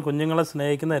 സ്വന്തം കുഞ്ഞുങ്ങളെ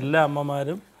സ്നേഹിക്കുന്ന എല്ലാ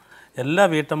അമ്മമാരും എല്ലാ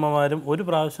വീട്ടമ്മമാരും ഒരു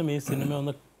പ്രാവശ്യം ഈ സിനിമ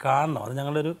ഒന്ന് കാണണം. അത്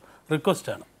ഞങ്ങളൊരു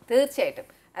റിക്വസ്റ്റാണ്. തീർച്ചയായിട്ടും.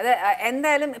 അത്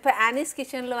എന്തായാലും ഇപ്പം ആനീസ്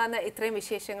കിച്ചണിൽ വന്ന ഇത്രയും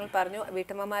വിശേഷങ്ങൾ പറഞ്ഞു,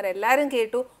 വീട്ടമ്മമാരെല്ലാവരും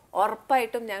കേട്ടു.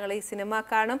 ഉറപ്പായിട്ടും ഞങ്ങൾ ഈ സിനിമ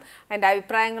കാണും, അതിൻ്റെ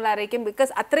അഭിപ്രായങ്ങൾ അറിയിക്കും.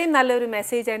 ബിക്കോസ് അത്രയും നല്ലൊരു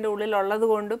മെസ്സേജ് അതിൻ്റെ ഉള്ളിലുള്ളത്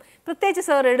കൊണ്ടും പ്രത്യേകിച്ച്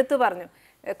സാർ എടുത്തു പറഞ്ഞു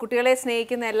കുട്ടികളെ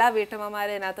സ്നേഹിക്കുന്ന എല്ലാ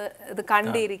വീട്ടമ്മമാരും ഇതിനകത്ത് ഇത്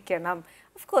കണ്ടിരിക്കണം.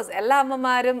 ഓഫ് കോഴ്സ് എല്ലാ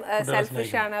അമ്മമാരും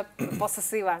സെൽഫിഷ് ആണ്,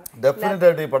 പൊസസീവ് ആണ്.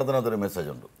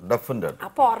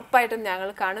 അപ്പോൾ ഉറപ്പായിട്ടും ഞങ്ങൾ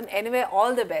കാണും. Anyway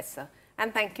all the best sir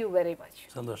and thank you very much.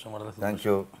 സന്തോഷം, വളരെ താങ്ക്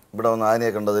യു. ഇവിടെ വന്ന്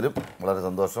ആനയെ കണ്ടതിലും വളരെ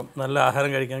സന്തോഷം. നല്ല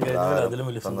ആഹാരം കഴിക്കാൻ കഴിഞ്ഞാൽ അതിലും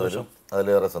വലിയ സന്തോഷം,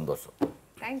 അതിലേറെ സന്തോഷം.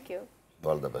 Thank you.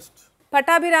 All the best.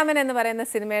 Pattabhiraman എന്ന് പറയുന്ന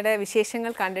സിനിമയുടെ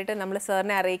വിശേഷങ്ങൾ കണ്ടിട്ട് നമ്മൾ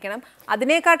സാറിനെ അറിയിക്കണം.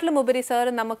 അതിനേക്കാട്ടിലും ഉപരി സാർ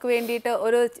നമുക്ക് വേണ്ടിയിട്ട്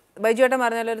ഒരു ബൈജുവേട്ടൻ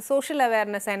പറഞ്ഞ പോലെ ഒരു സോഷ്യൽ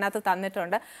അവയർനെസ് അതിനകത്ത്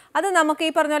തന്നിട്ടുണ്ട്. അത് നമുക്ക്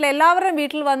ഈ പറഞ്ഞ പോലെ എല്ലാവരുടെയും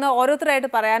വീട്ടിൽ വന്ന് ഓരോരുത്തരായിട്ട്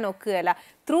പറയാൻ ഒക്കുകയല്ല.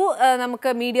 ത്രൂ നമുക്ക്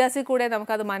മീഡിയാസിൽ കൂടെ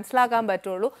നമുക്കത് മനസ്സിലാക്കാൻ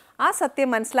പറ്റുള്ളൂ. ആ സത്യം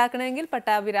മനസ്സിലാക്കണമെങ്കിൽ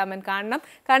പട്ടാഭിരാമൻ കാണണം.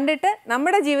 കണ്ടിട്ട്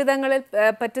നമ്മുടെ ജീവിതങ്ങളിൽ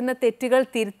പറ്റുന്ന തെറ്റുകൾ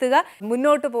തിരുത്തുക,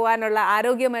 മുന്നോട്ട് പോകാനുള്ള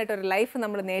ആരോഗ്യമായിട്ടൊരു ലൈഫ്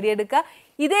നമ്മൾ നേടിയെടുക്കുക.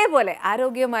 ഇതേപോലെ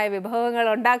ആരോഗ്യമായ വിഭവങ്ങൾ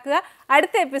ഉണ്ടാക്കുക.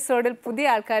 അടുത്ത എപ്പിസോഡിൽ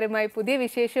പുതിയ ആൾക്കാരുമായി, പുതിയ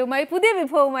വിശേഷവുമായി, പുതിയ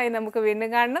വിഭവവുമായി നമുക്ക് വീണ്ടും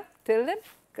കാണണം. Till then,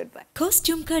 goodbye.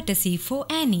 Costume courtesy for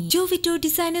Annie, Jovito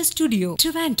Designer Studio,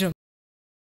 Trivandrum.